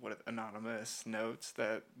 anonymous notes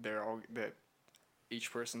that that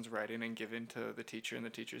each person's writing and giving to the teacher and the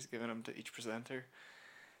teacher's giving them to each presenter.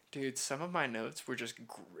 Dude, some of my notes were just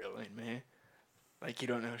grilling me. Like, you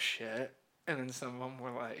don't know shit. And then some of them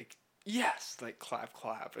were like, yes, like clap,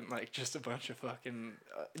 clap. And like just a bunch of fucking,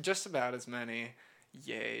 just about as many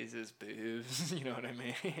yays as boos, you know what I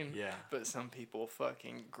mean? Yeah. But some people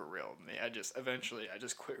fucking grilled me. Eventually I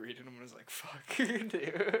just quit reading them and was like, fuck,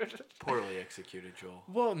 dude. Poorly executed, Joel.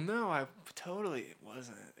 Well, no, I totally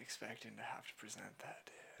wasn't expecting to have to present that,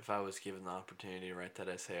 dude. If I was given the opportunity to write that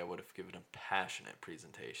essay, I would have given a passionate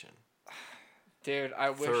presentation. Dude,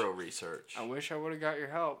 thorough research. I wish I would have got your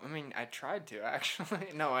help. I mean, I tried to, actually.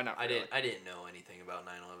 No, I know. I didn't know anything about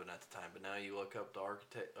 9/11 at the time, but now you look up the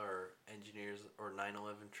architect or engineers or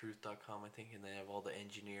 911truth.com, I think, and they have all the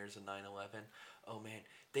engineers of 9/11. Oh man,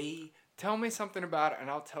 they tell me something about it, and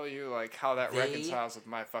I'll tell you like how that reconciles with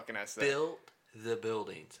my fucking essay. Built the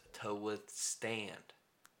buildings to withstand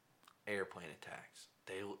airplane attacks.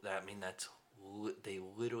 They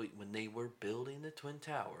literally, when they were building the Twin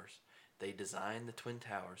Towers, they designed the Twin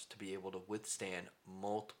Towers to be able to withstand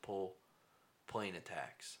multiple plane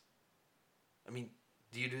attacks. I mean,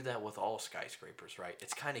 do you do that with all skyscrapers, right?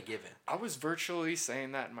 It's kind of given. I was virtually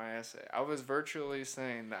saying that in my essay. I was virtually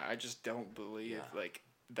saying that I just don't believe, like,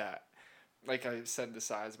 that. Like, I said the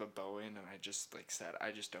size of a Boeing, and I just, like, said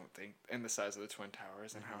I just don't think, and the size of the Twin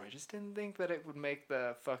Towers, and how I just didn't think that it would make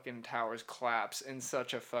the fucking towers collapse in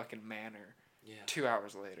such a fucking manner 2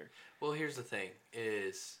 hours later. Well, here's the thing,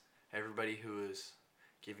 is everybody who is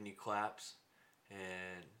giving you claps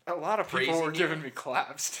and a lot of people were giving me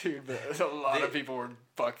claps, dude, but a lot of people were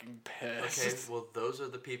fucking pissed. Okay, well, those are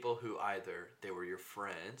the people who either they were your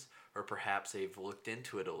friends or perhaps they've looked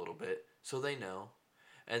into it a little bit, so they know.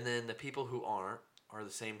 And then the people who aren't are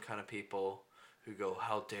the same kind of people who go,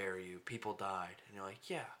 how dare you? People died. And you're like,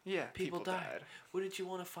 yeah, people died. Wouldn't you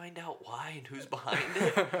want to find out why and who's behind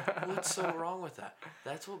it? What's so wrong with that?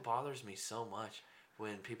 That's what bothers me so much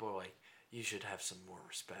when people are like, you should have some more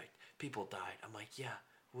respect. People died. I'm like, yeah,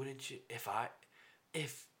 wouldn't you?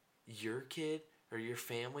 If your kid or your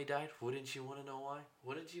family died, wouldn't you want to know why?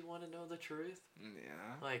 Wouldn't you want to know the truth?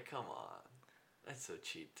 Yeah. Like, come on. That's so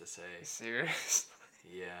cheap to say. Serious?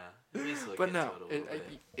 Yeah. At least look but into no, it a little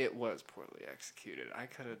bit. it was poorly executed. I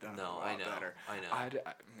could have done it a lot better. I know.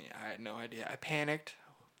 I had no idea. I panicked,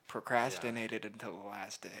 procrastinated until the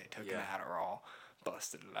last day, took an Adderall,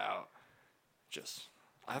 busted it out.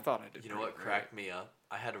 I thought I did. You know what cracked me up?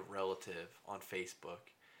 I had a relative on Facebook,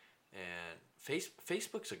 and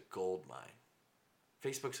Facebook's a gold mine.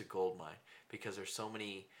 Facebook's a gold mine because there's so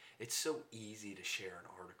many. It's so easy to share an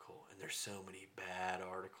article, and there's so many bad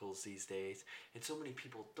articles these days, and so many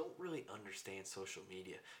people don't really understand social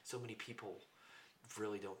media. So many people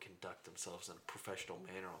really don't conduct themselves in a professional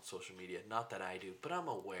manner on social media. Not that I do, but I'm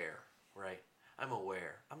aware, right? I'm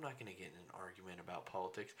aware. I'm not going to get in an argument about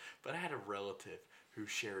politics, but I had a relative who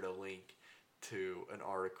shared a link to an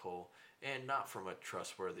article, and not from a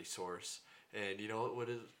trustworthy source. And you know what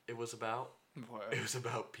it was about? What? It was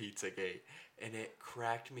about Pizzagate, and it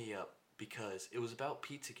cracked me up because it was about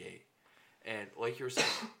Pizzagate, and like you were saying,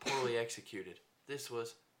 poorly executed. This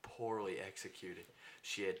was poorly executed.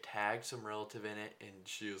 She had tagged some relative in it, and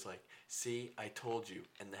she was like, see, I told you,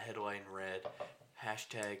 and the headline read,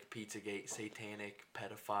 #Pizzagate satanic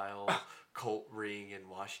pedophile cult ring in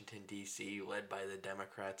Washington, D.C., led by the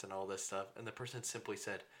Democrats and all this stuff, and the person simply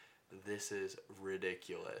said, this is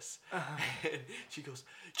ridiculous. And she goes,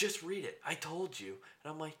 just read it. I told you.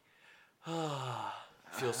 And I'm like, I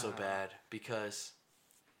feel so bad because,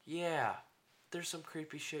 yeah, there's some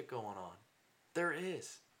creepy shit going on. There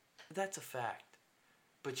is. That's a fact.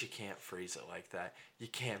 But you can't freeze it like that. You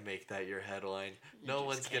can't make that your headline. No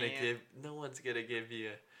one's gonna give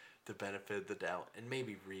you the benefit of the doubt, and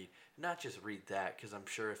maybe not just read that, because I'm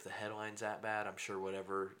sure if the headline's that bad, I'm sure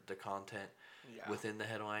whatever the content within the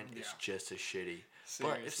headline is just as shitty. Seriously.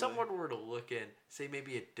 But if someone were to look in, say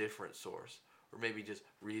maybe a different source, or maybe just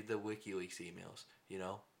read the WikiLeaks emails, you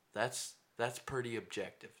know, that's pretty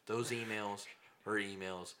objective. Those emails are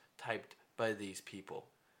emails typed by these people.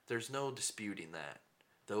 There's no disputing that.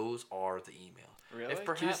 Those are the emails. Really? If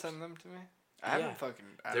perhaps, Can you send them to me? I haven't fucking...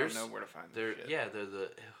 I don't know where to find them shit. Yeah, they're the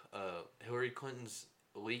Hillary Clinton's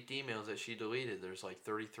leaked emails that she deleted. There's like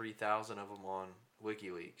 33,000 of them on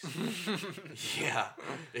WikiLeaks. Yeah,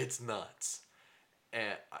 it's nuts.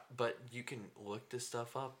 But you can look this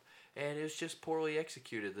stuff up, and it was just poorly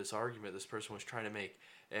executed, this argument this person was trying to make.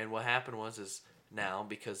 And what happened is now,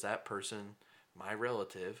 because that person, my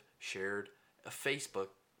relative, shared a Facebook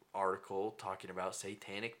article talking about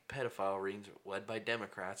satanic pedophile rings led by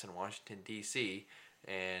Democrats in Washington, D.C.,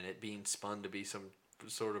 and it being spun to be some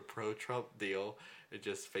sort of pro-Trump deal, it's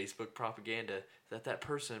just Facebook propaganda, that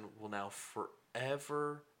person will now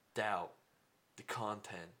forever doubt the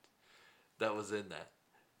content that was in that.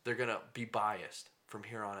 They're going to be biased from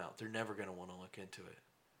here on out. They're never going to want to look into it.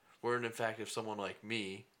 Where in fact, if someone like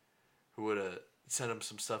me, who would have sent them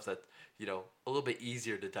some stuff that, a little bit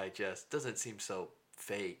easier to digest, doesn't seem so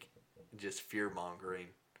fake, just fear-mongering,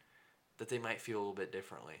 that they might feel a little bit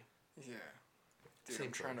differently. Yeah. Dude,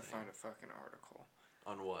 I'm trying to find a fucking article.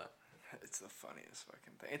 On what? It's the funniest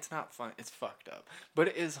fucking thing. It's not fun. It's fucked up. But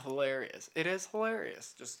it is hilarious. It is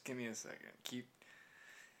hilarious. Just give me a second. Keep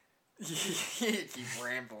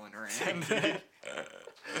rambling around.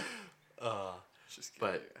 Just give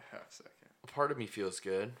me a half second. Part of me feels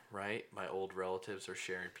good, right? My old relatives are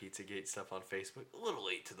sharing Pizzagate stuff on Facebook. A little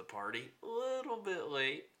late to the party. A little bit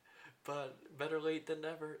late. But better late than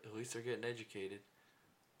never. At least they're getting educated.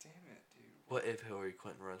 Damn it, dude. What if Hillary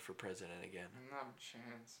Clinton runs for president again? Not a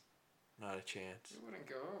chance. Not a chance. It wouldn't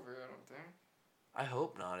go over, I don't think. I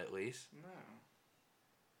hope not, at least. No.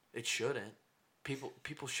 It shouldn't.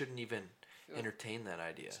 People shouldn't even entertain that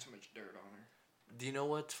idea. There's too much dirt on her. Do you know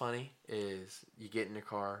what's funny? Is you get in your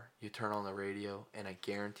car, you turn on the radio, and I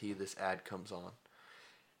guarantee this ad comes on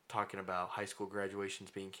talking about high school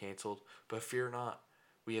graduations being canceled. But fear not,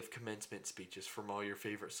 we have commencement speeches from all your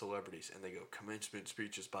favorite celebrities. And they go, commencement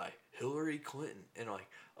speeches by Hillary Clinton. And I'm like,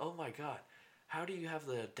 oh my God, how do you have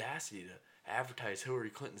the audacity to advertise Hillary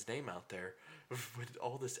Clinton's name out there when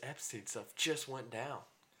all this Epstein stuff just went down?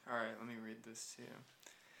 All right, let me read this to you.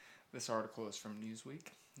 This article is from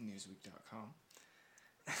Newsweek, newsweek.com.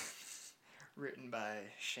 Written by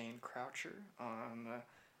Shane Croucher on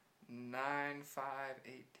 9/5/18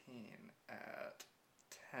 at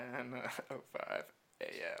 10:05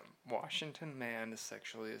 a.m. Washington man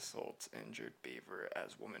sexually assaults injured beaver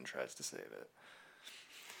as woman tries to save it.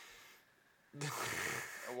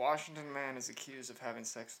 A Washington man is accused of having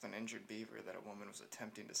sex with an injured beaver that a woman was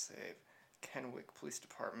attempting to save. Kennewick Police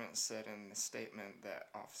Department said in a statement that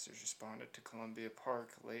officers responded to Columbia Park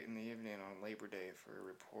late in the evening on Labor Day for a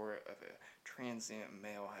report of a transient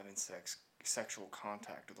male having sexual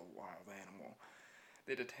contact with a wild animal.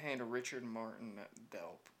 They detained Richard Martin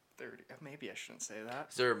Delp, 30. Maybe I shouldn't say that.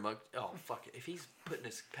 Is there a mug? Oh, fuck it. If he's putting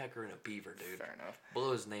his pecker in a beaver, dude. Fair enough.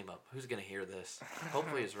 Blow his name up. Who's going to hear this?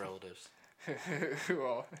 Hopefully his relatives.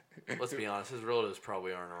 Who Let's be honest, his relatives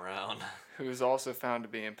probably aren't around. Who is also found to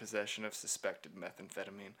be in possession of suspected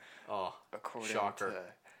methamphetamine. Oh, according shocker.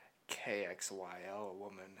 to KXYL, a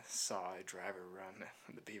woman saw a driver run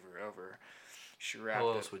the beaver over. How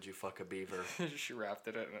else would you fuck a beaver? She wrapped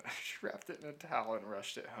it in a towel and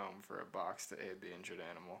rushed it home for a box to aid the injured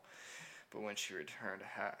animal. But when she returned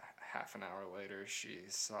half an hour later, she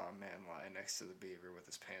saw a man lie next to the beaver with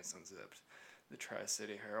his pants unzipped. The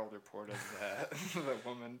Tri-City Herald reported that the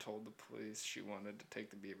woman told the police she wanted to take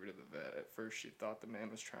the beaver to the vet. At first, she thought the man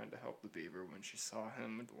was trying to help the beaver. When she saw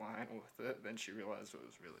him lying with it, then she realized what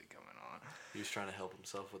was really going on. He was trying to help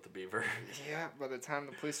himself with the beaver. Yeah, by the time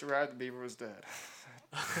the police arrived, the beaver was dead.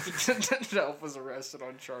 Delp was arrested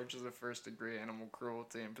on charges of first-degree animal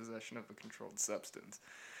cruelty and possession of a controlled substance.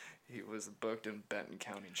 He was booked in Benton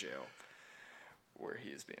County Jail, where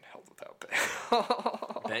he is being held without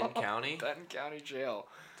bail. Benton County? Benton County Jail.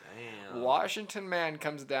 Damn. Washington man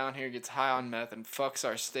comes down here, gets high on meth, and fucks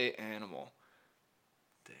our state animal.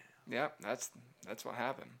 Damn. Yep, that's what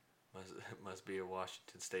happened. Must be a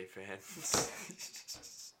Washington State fan.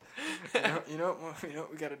 you know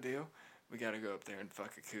what we gotta do? We gotta go up there and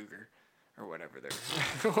fuck a cougar, or whatever their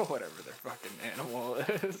fucking animal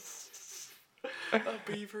is. A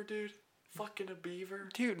beaver, dude. Fucking a beaver.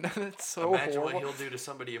 Dude, that's so Imagine horrible. what he'll do to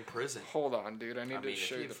somebody in prison. Hold on, dude. I need to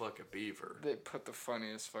show you. If you fuck a beaver. They put the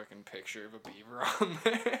funniest fucking picture of a beaver on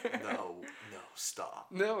there. No,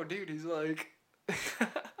 stop. No, dude, he's like...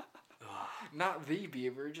 Not the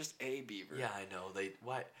beaver, just a beaver. Yeah, I know.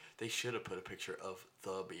 They should have put a picture of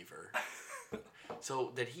the beaver.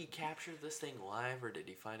 So, did he capture this thing live, or did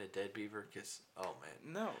he find a dead beaver? Because, oh,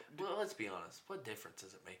 man. No. Well, let's be honest. What difference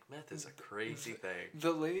does it make? Meth is a crazy thing.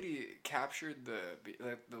 The lady captured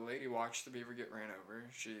the lady watched the beaver get ran over.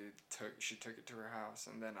 She took it to her house,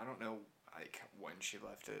 and then I don't know like when she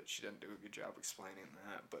left it. She didn't do a good job explaining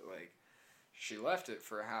that, but like she left it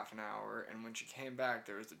for a half an hour, and when she came back,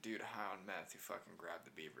 there was a dude high on meth who fucking grabbed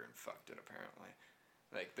the beaver and fucked it. Apparently,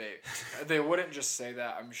 like they wouldn't just say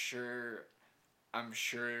that. I'm sure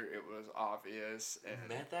it was obvious. And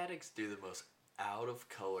meth addicts do the most out of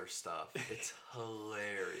color stuff. It's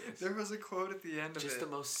hilarious. There was a quote at the end of it. Just the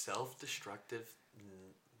most self-destructive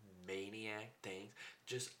maniac things.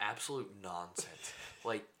 Just absolute nonsense.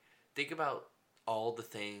 Like, think about all the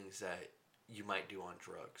things that you might do on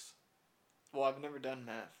drugs. Well, I've never done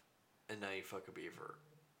meth. And now you fuck a beaver.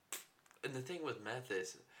 And the thing with meth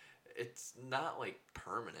is, it's not like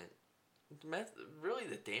permanent. Meth, really,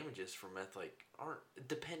 the damages from meth like aren't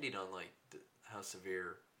depending on like how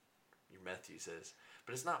severe your meth use is,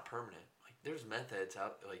 but it's not permanent. Like there's meth heads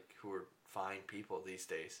out like who are fine people these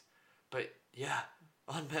days, but yeah,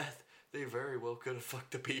 on meth they very well could have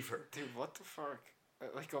fucked a beaver. Dude, what the fuck?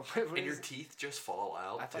 Like, and your teeth just fall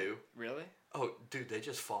out too. Really? Oh, dude, they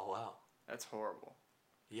just fall out. That's horrible.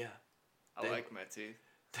 Yeah, I like my teeth.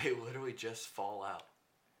 They literally just fall out.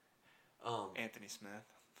 Anthony Smith.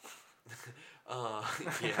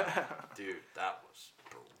 Yeah, dude, that was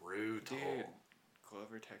brutal. Dude,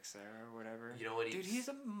 Glover Teixeira or whatever. You know what? Dude, he's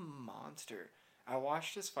a monster. I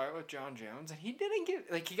watched his fight with John Jones, and he didn't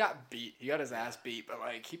get like he got beat. He got his ass beat, but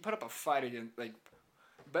like he put up a fight against like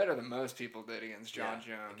better than most people did against John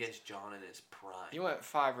Jones. Against John in his prime. He went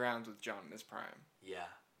 5 rounds with John in his prime. Yeah.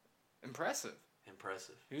 Impressive.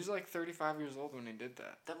 He was like 35 years old when he did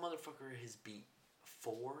that. That motherfucker has beat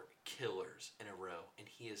 4 killers in a row, and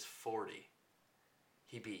he is 40.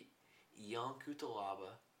 He beat Ion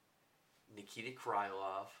Kutalaba, Nikita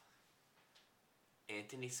Krylov,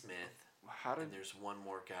 Anthony Smith, and there's one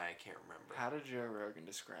more guy I can't remember. How did Joe Rogan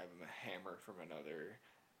describe him? A hammer from another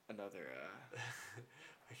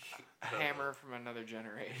a hammer from another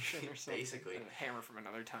generation or something. Basically. A hammer from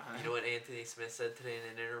another time. You know what Anthony Smith said today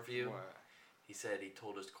in an interview? What? He said he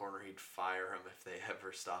told his corner he'd fire him if they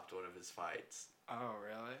ever stopped one of his fights. Oh,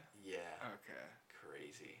 really? Yeah. Okay.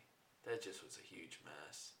 Crazy. That just was a huge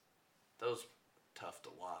mess. That was tough to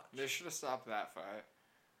watch. They should have stopped that fight.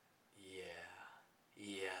 Yeah.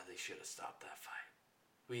 Yeah, they should have stopped that fight.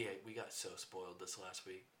 We got so spoiled this last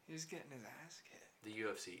week. He was getting his ass kicked. The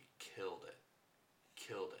UFC killed it.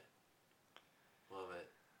 Love it.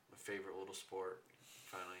 My favorite little sport.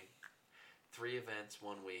 Finally. 3 events,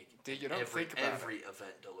 1 week. Dude, you don't think about every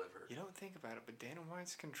event delivered. You don't think about it, but Dana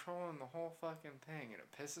White's controlling the whole fucking thing, and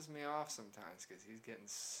it pisses me off sometimes because he's getting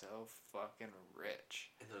so fucking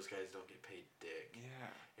rich. And those guys don't get paid dick.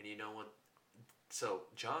 Yeah. And you know what?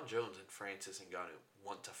 So, John Jones and Francis Ngannou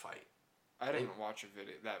want to fight. I didn't watch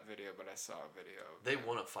that video, but I saw a video. They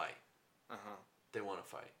want to fight. Uh-huh. They want to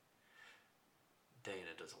fight.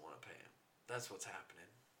 Dana doesn't want to pay him. That's what's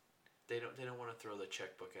happening. They don't want to throw the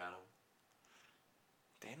checkbook at him.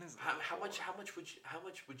 Dana's how much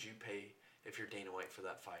would you pay if you're Dana White for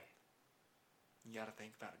that fight? You got to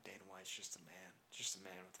think about it. Dana White's just a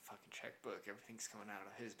man with a fucking checkbook. Everything's coming out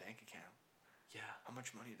of his bank account. Yeah. How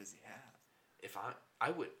much money does he have? If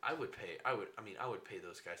I would pay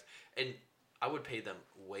those guys, and I would pay them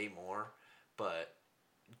way more, but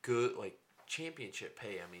good like championship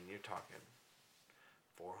pay. I mean, you're talking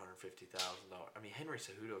 $450,000. I mean, Henry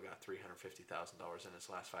Cejudo got $350,000 in his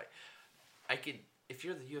last fight. I could, if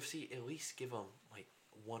you're the UFC, at least give them like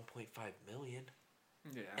 $1.5 million.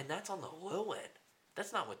 Yeah. And that's on the low end.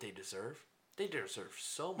 That's not what they deserve. They deserve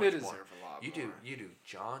so much more. They deserve a lot more. You do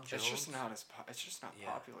John Jones. It's just not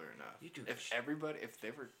popular enough. You do. If everybody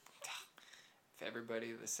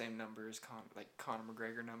the same numbers, like Conor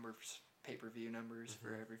McGregor numbers, pay-per-view numbers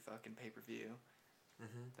for every fucking pay-per-view,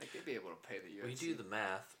 like they'd be able to pay the UFC. We do the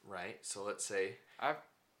math, right? So let's say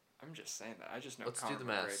I'm just saying that. I just know. Let's Conor do the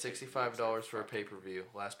math. McGregor $65 for a pay-per-view.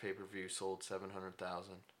 Last pay-per-view sold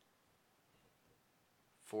 700,000.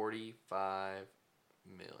 45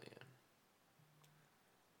 million.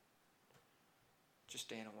 Just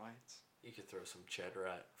Dana White's. You could throw some cheddar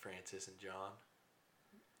at Francis and John.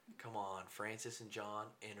 Come on, Francis and John,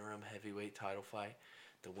 interim heavyweight title fight.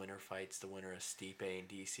 The winner fights the winner of Stipe and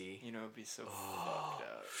DC. You know, it'd be so fucked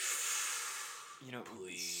up. You know,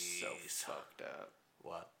 please. It'd be so fucked up.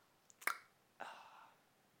 What?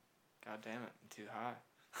 God damn it, I'm too high.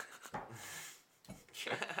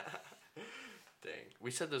 Dang. We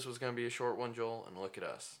said this was going to be a short one, Joel, and look at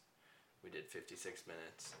us. We did 56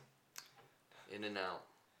 minutes. In and out.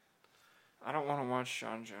 I don't want to watch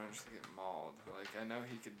Sean Jones get mauled. Like, I know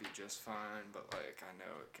he could be just fine, but, like, I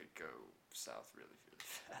know it could go south really, really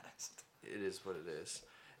fast. It is what it is.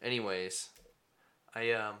 Anyways,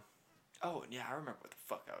 Oh, yeah, I remember what the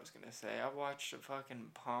fuck I was gonna say. I watched a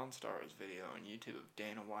fucking Pawn Stars video on YouTube of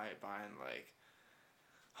Dana White buying, like,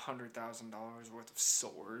 $100,000 worth of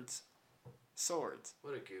swords. Swords.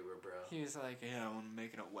 What a goober, bro. He was like, yeah, I'm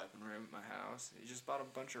making a weapon room at my house. He just bought a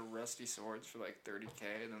bunch of rusty swords for like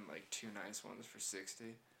 $30,000 and then like 2 nice ones for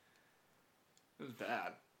 $60,000. It was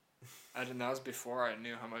bad. That was before I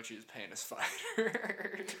knew how much he was paying his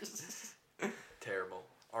fighters. Terrible.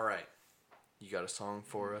 All right. You got a song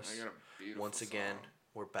for us? I got a beautiful Once again, song.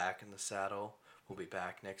 we're back in the saddle. We'll be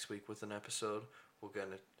back next week with an episode. We're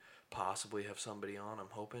going to possibly have somebody on,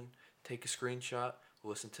 I'm hoping. Take a screenshot.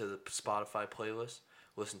 Listen to the Spotify playlist.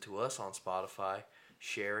 Listen to us on Spotify.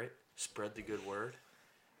 Share it. Spread the good word.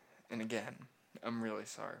 And again, I'm really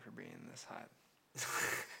sorry for being this hot.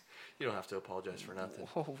 You don't have to apologize for nothing.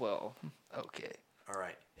 Oh, well, okay. All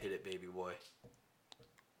right. Hit it, baby boy.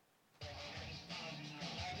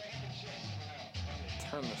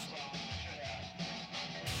 Turn this one.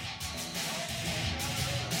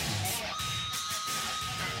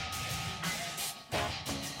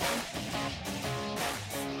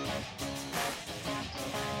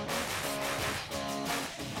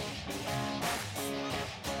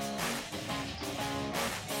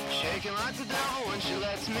 Shaking like the devil when she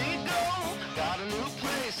lets me go. Got a new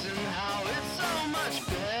place and how it's so much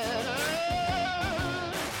better.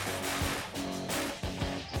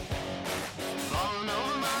 Falling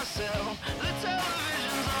over myself, the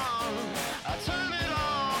television's on. I turn it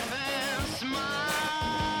off and smile.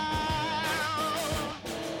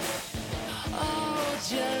 Oh,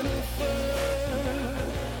 Jennifer,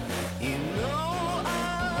 you know I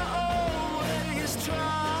always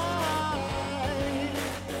try.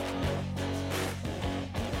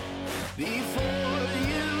 Before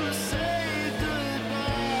you say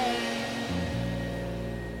goodbye,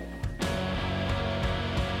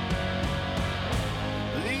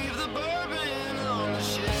 leave the bourbon on the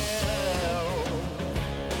shelf,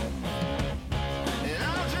 and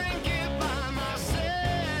I'll drink it by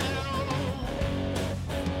myself.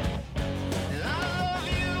 And I love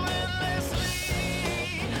you endlessly,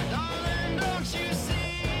 darling, don't you see?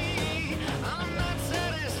 I'm not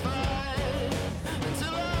satisfied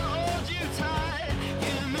until I hold you tight.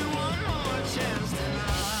 Give me one more chance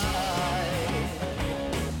tonight,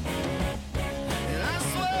 and I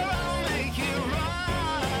swear I'll make it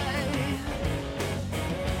right.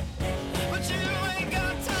 But you ain't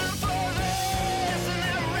got time for this, and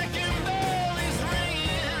that wrecking bell is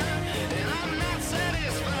ringing, and I'm not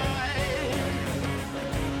satisfied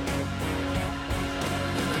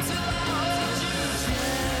until I hold you,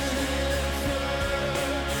 Jennifer.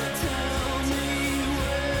 Tell me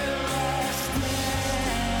where I stand,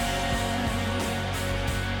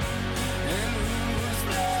 and who's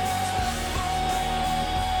that boy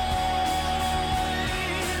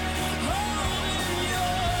holding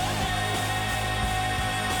your hand?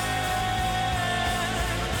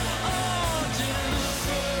 Oh,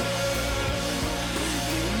 Jennifer,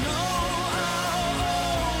 you know I'll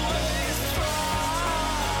always try.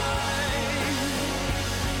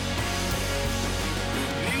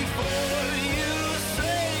 Before you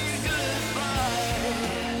say goodbye,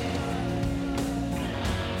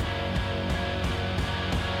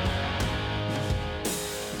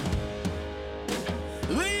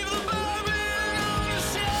 leave the bourbon on the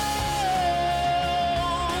shelf,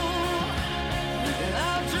 and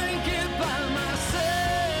I'll drink it by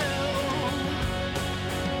myself.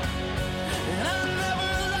 And I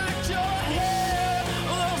never liked your hair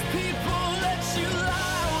or those people that you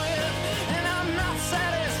lie with, and I'm not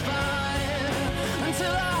satisfied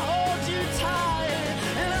until I hold you tight,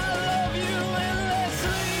 and I love you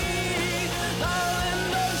endlessly, darling,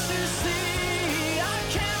 don't you see? I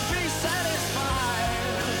can't be satisfied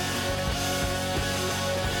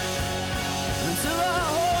until I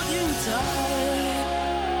hold you tight.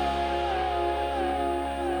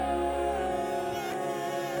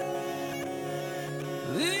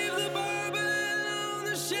 Leave the bourbon on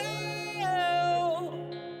the shelf,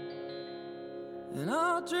 and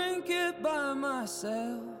I'll drink it by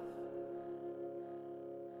myself.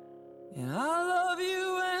 And I love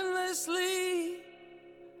you endlessly,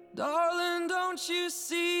 darling, don't you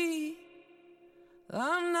see?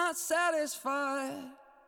 I'm not satisfied